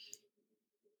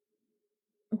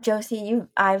 Josie,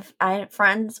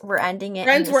 friends, we're ending it.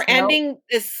 Friends, we're ending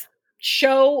this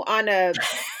show on a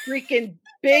freaking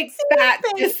big fat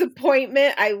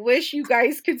disappointment. I wish you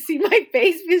guys could see my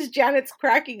face because Janet's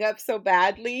cracking up so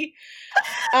badly.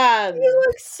 You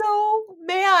look so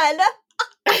mad.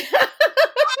 I'm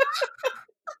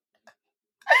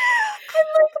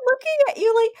like looking at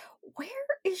you like, where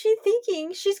is she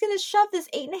thinking she's going to shove this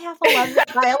 8.5 11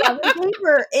 by 11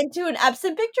 paper into an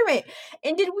Epson PictureMate?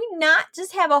 And did we not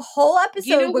just have a whole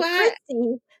episode with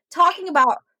Christy talking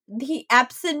about the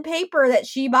Epson paper that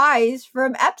she buys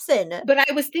from Epson? But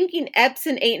I was thinking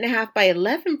Epson 8.5 by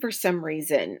 11 for some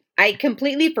reason. I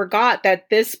completely forgot that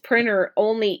this printer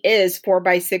only is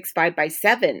 4x6,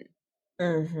 5x7.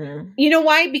 Mm-hmm. You know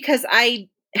why? Because I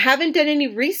haven't done any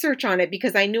research on it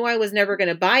because I knew I was never going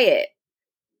to buy it.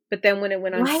 But then when it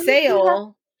went on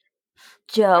sale,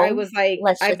 Joe, I was like,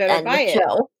 I better buy it.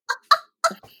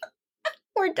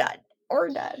 We're done.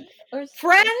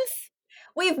 Friends,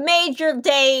 we've made your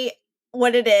day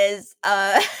what it is.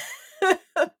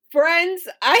 Friends,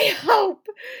 I hope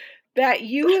that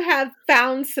you have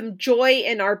found some joy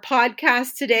in our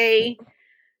podcast today.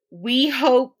 We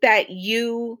hope that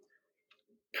you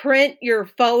print your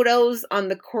photos on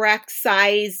the correct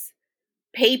size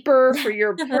paper for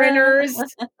your printers.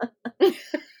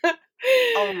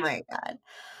 Oh my God.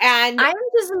 And I'm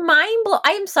just mind blown.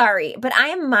 I am sorry, but I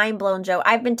am mind blown, Joe.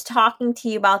 I've been talking to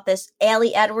you about this.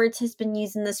 Allie Edwards has been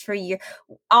using this for years.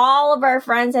 All of our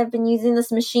friends have been using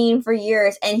this machine for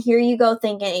years. And here you go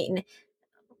thinking,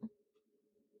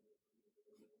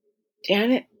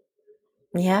 Janet,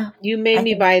 yeah, you made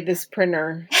me buy this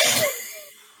printer.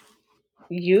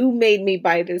 You made me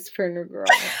buy this printer, girl.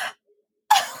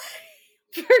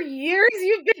 For years,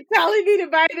 you've been telling me to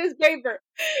buy this paper.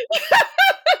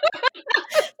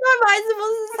 Am I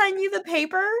supposed to send you the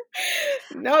paper?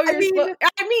 No, you're supposed.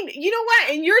 I mean, you know what?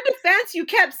 In your defense, you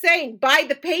kept saying, buy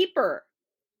the paper.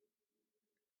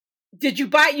 Did you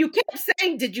buy? You kept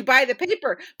saying, did you buy the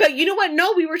paper? But you know what?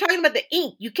 No, we were talking about the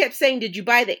ink. You kept saying, did you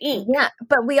buy the ink? Yeah,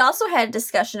 but we also had a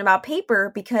discussion about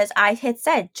paper because I had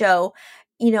said, Joe,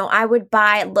 I would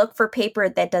look for paper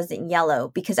that doesn't yellow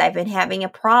because I've been having a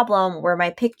problem where my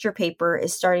picture paper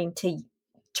is starting to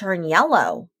turn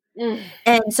yellow.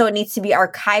 And so it needs to be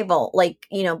archival, like,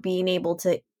 being able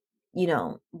to,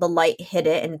 the light hit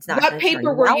it and it's not going to turn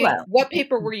yellow. What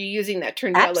paper were you using that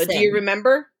turned Epson. yellow? Do you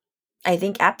remember? I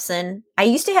think Epson. I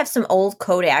used to have some old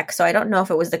Kodak, so I don't know if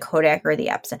it was the Kodak or the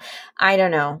Epson. I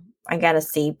don't know. I gotta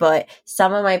see. But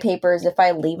some of my papers, if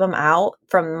I leave them out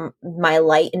from my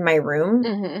light in my room,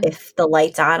 if the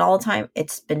light's on all the time,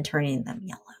 it's been turning them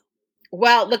yellow.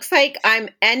 Well, it looks like I'm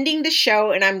ending the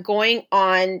show and I'm going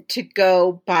on to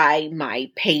go buy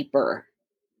my paper.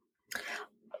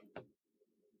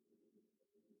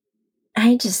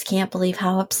 I just can't believe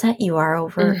how upset you are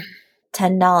over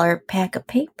 $10 pack of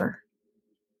paper.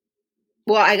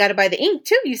 Well, I got to buy the ink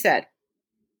too, you said.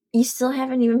 You still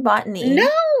haven't even bought any ink?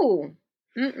 No.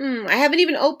 I haven't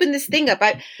even opened this thing up.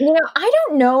 I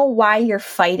don't know why you're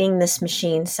fighting this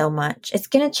machine so much. It's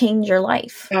going to change your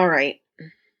life. All right.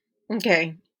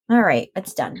 Okay. All right.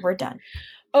 It's done. We're done.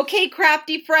 Okay,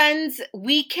 crafty friends.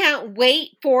 We can't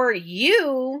wait for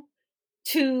you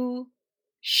to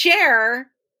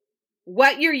share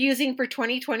what you're using for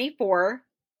 2024.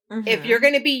 If you're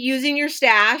going to be using your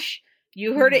stash,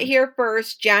 you heard it here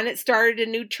first. Janet started a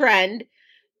new trend.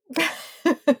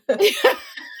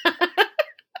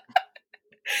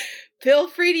 Feel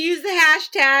free to use the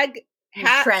hashtag.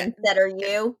 Trendsetter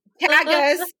you. Tag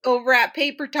us over at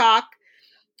Paper Talk.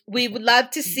 We would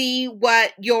love to see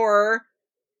what your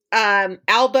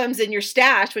albums in your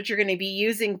stash, what you're going to be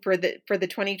using for the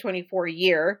 2024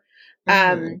 year.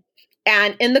 And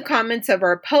in the comments of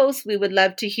our post, we would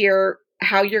love to hear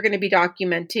how you're going to be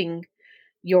documenting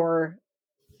your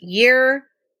year.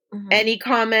 Any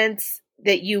comments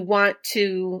that you want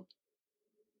to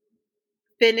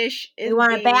finish. You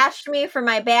want to bash me for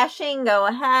my bashing? Go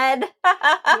ahead.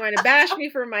 You want to bash me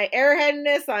for my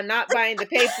airheadedness on not buying the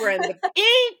paper and the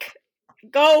ink?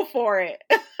 Go for it.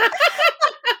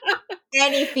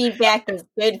 Any feedback is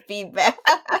good feedback.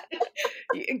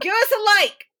 Give us a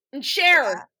like and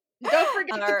share. Yeah. Don't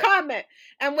forget to comment.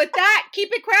 And with that, keep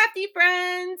it crafty,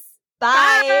 friends.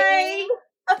 Bye.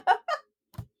 Bye.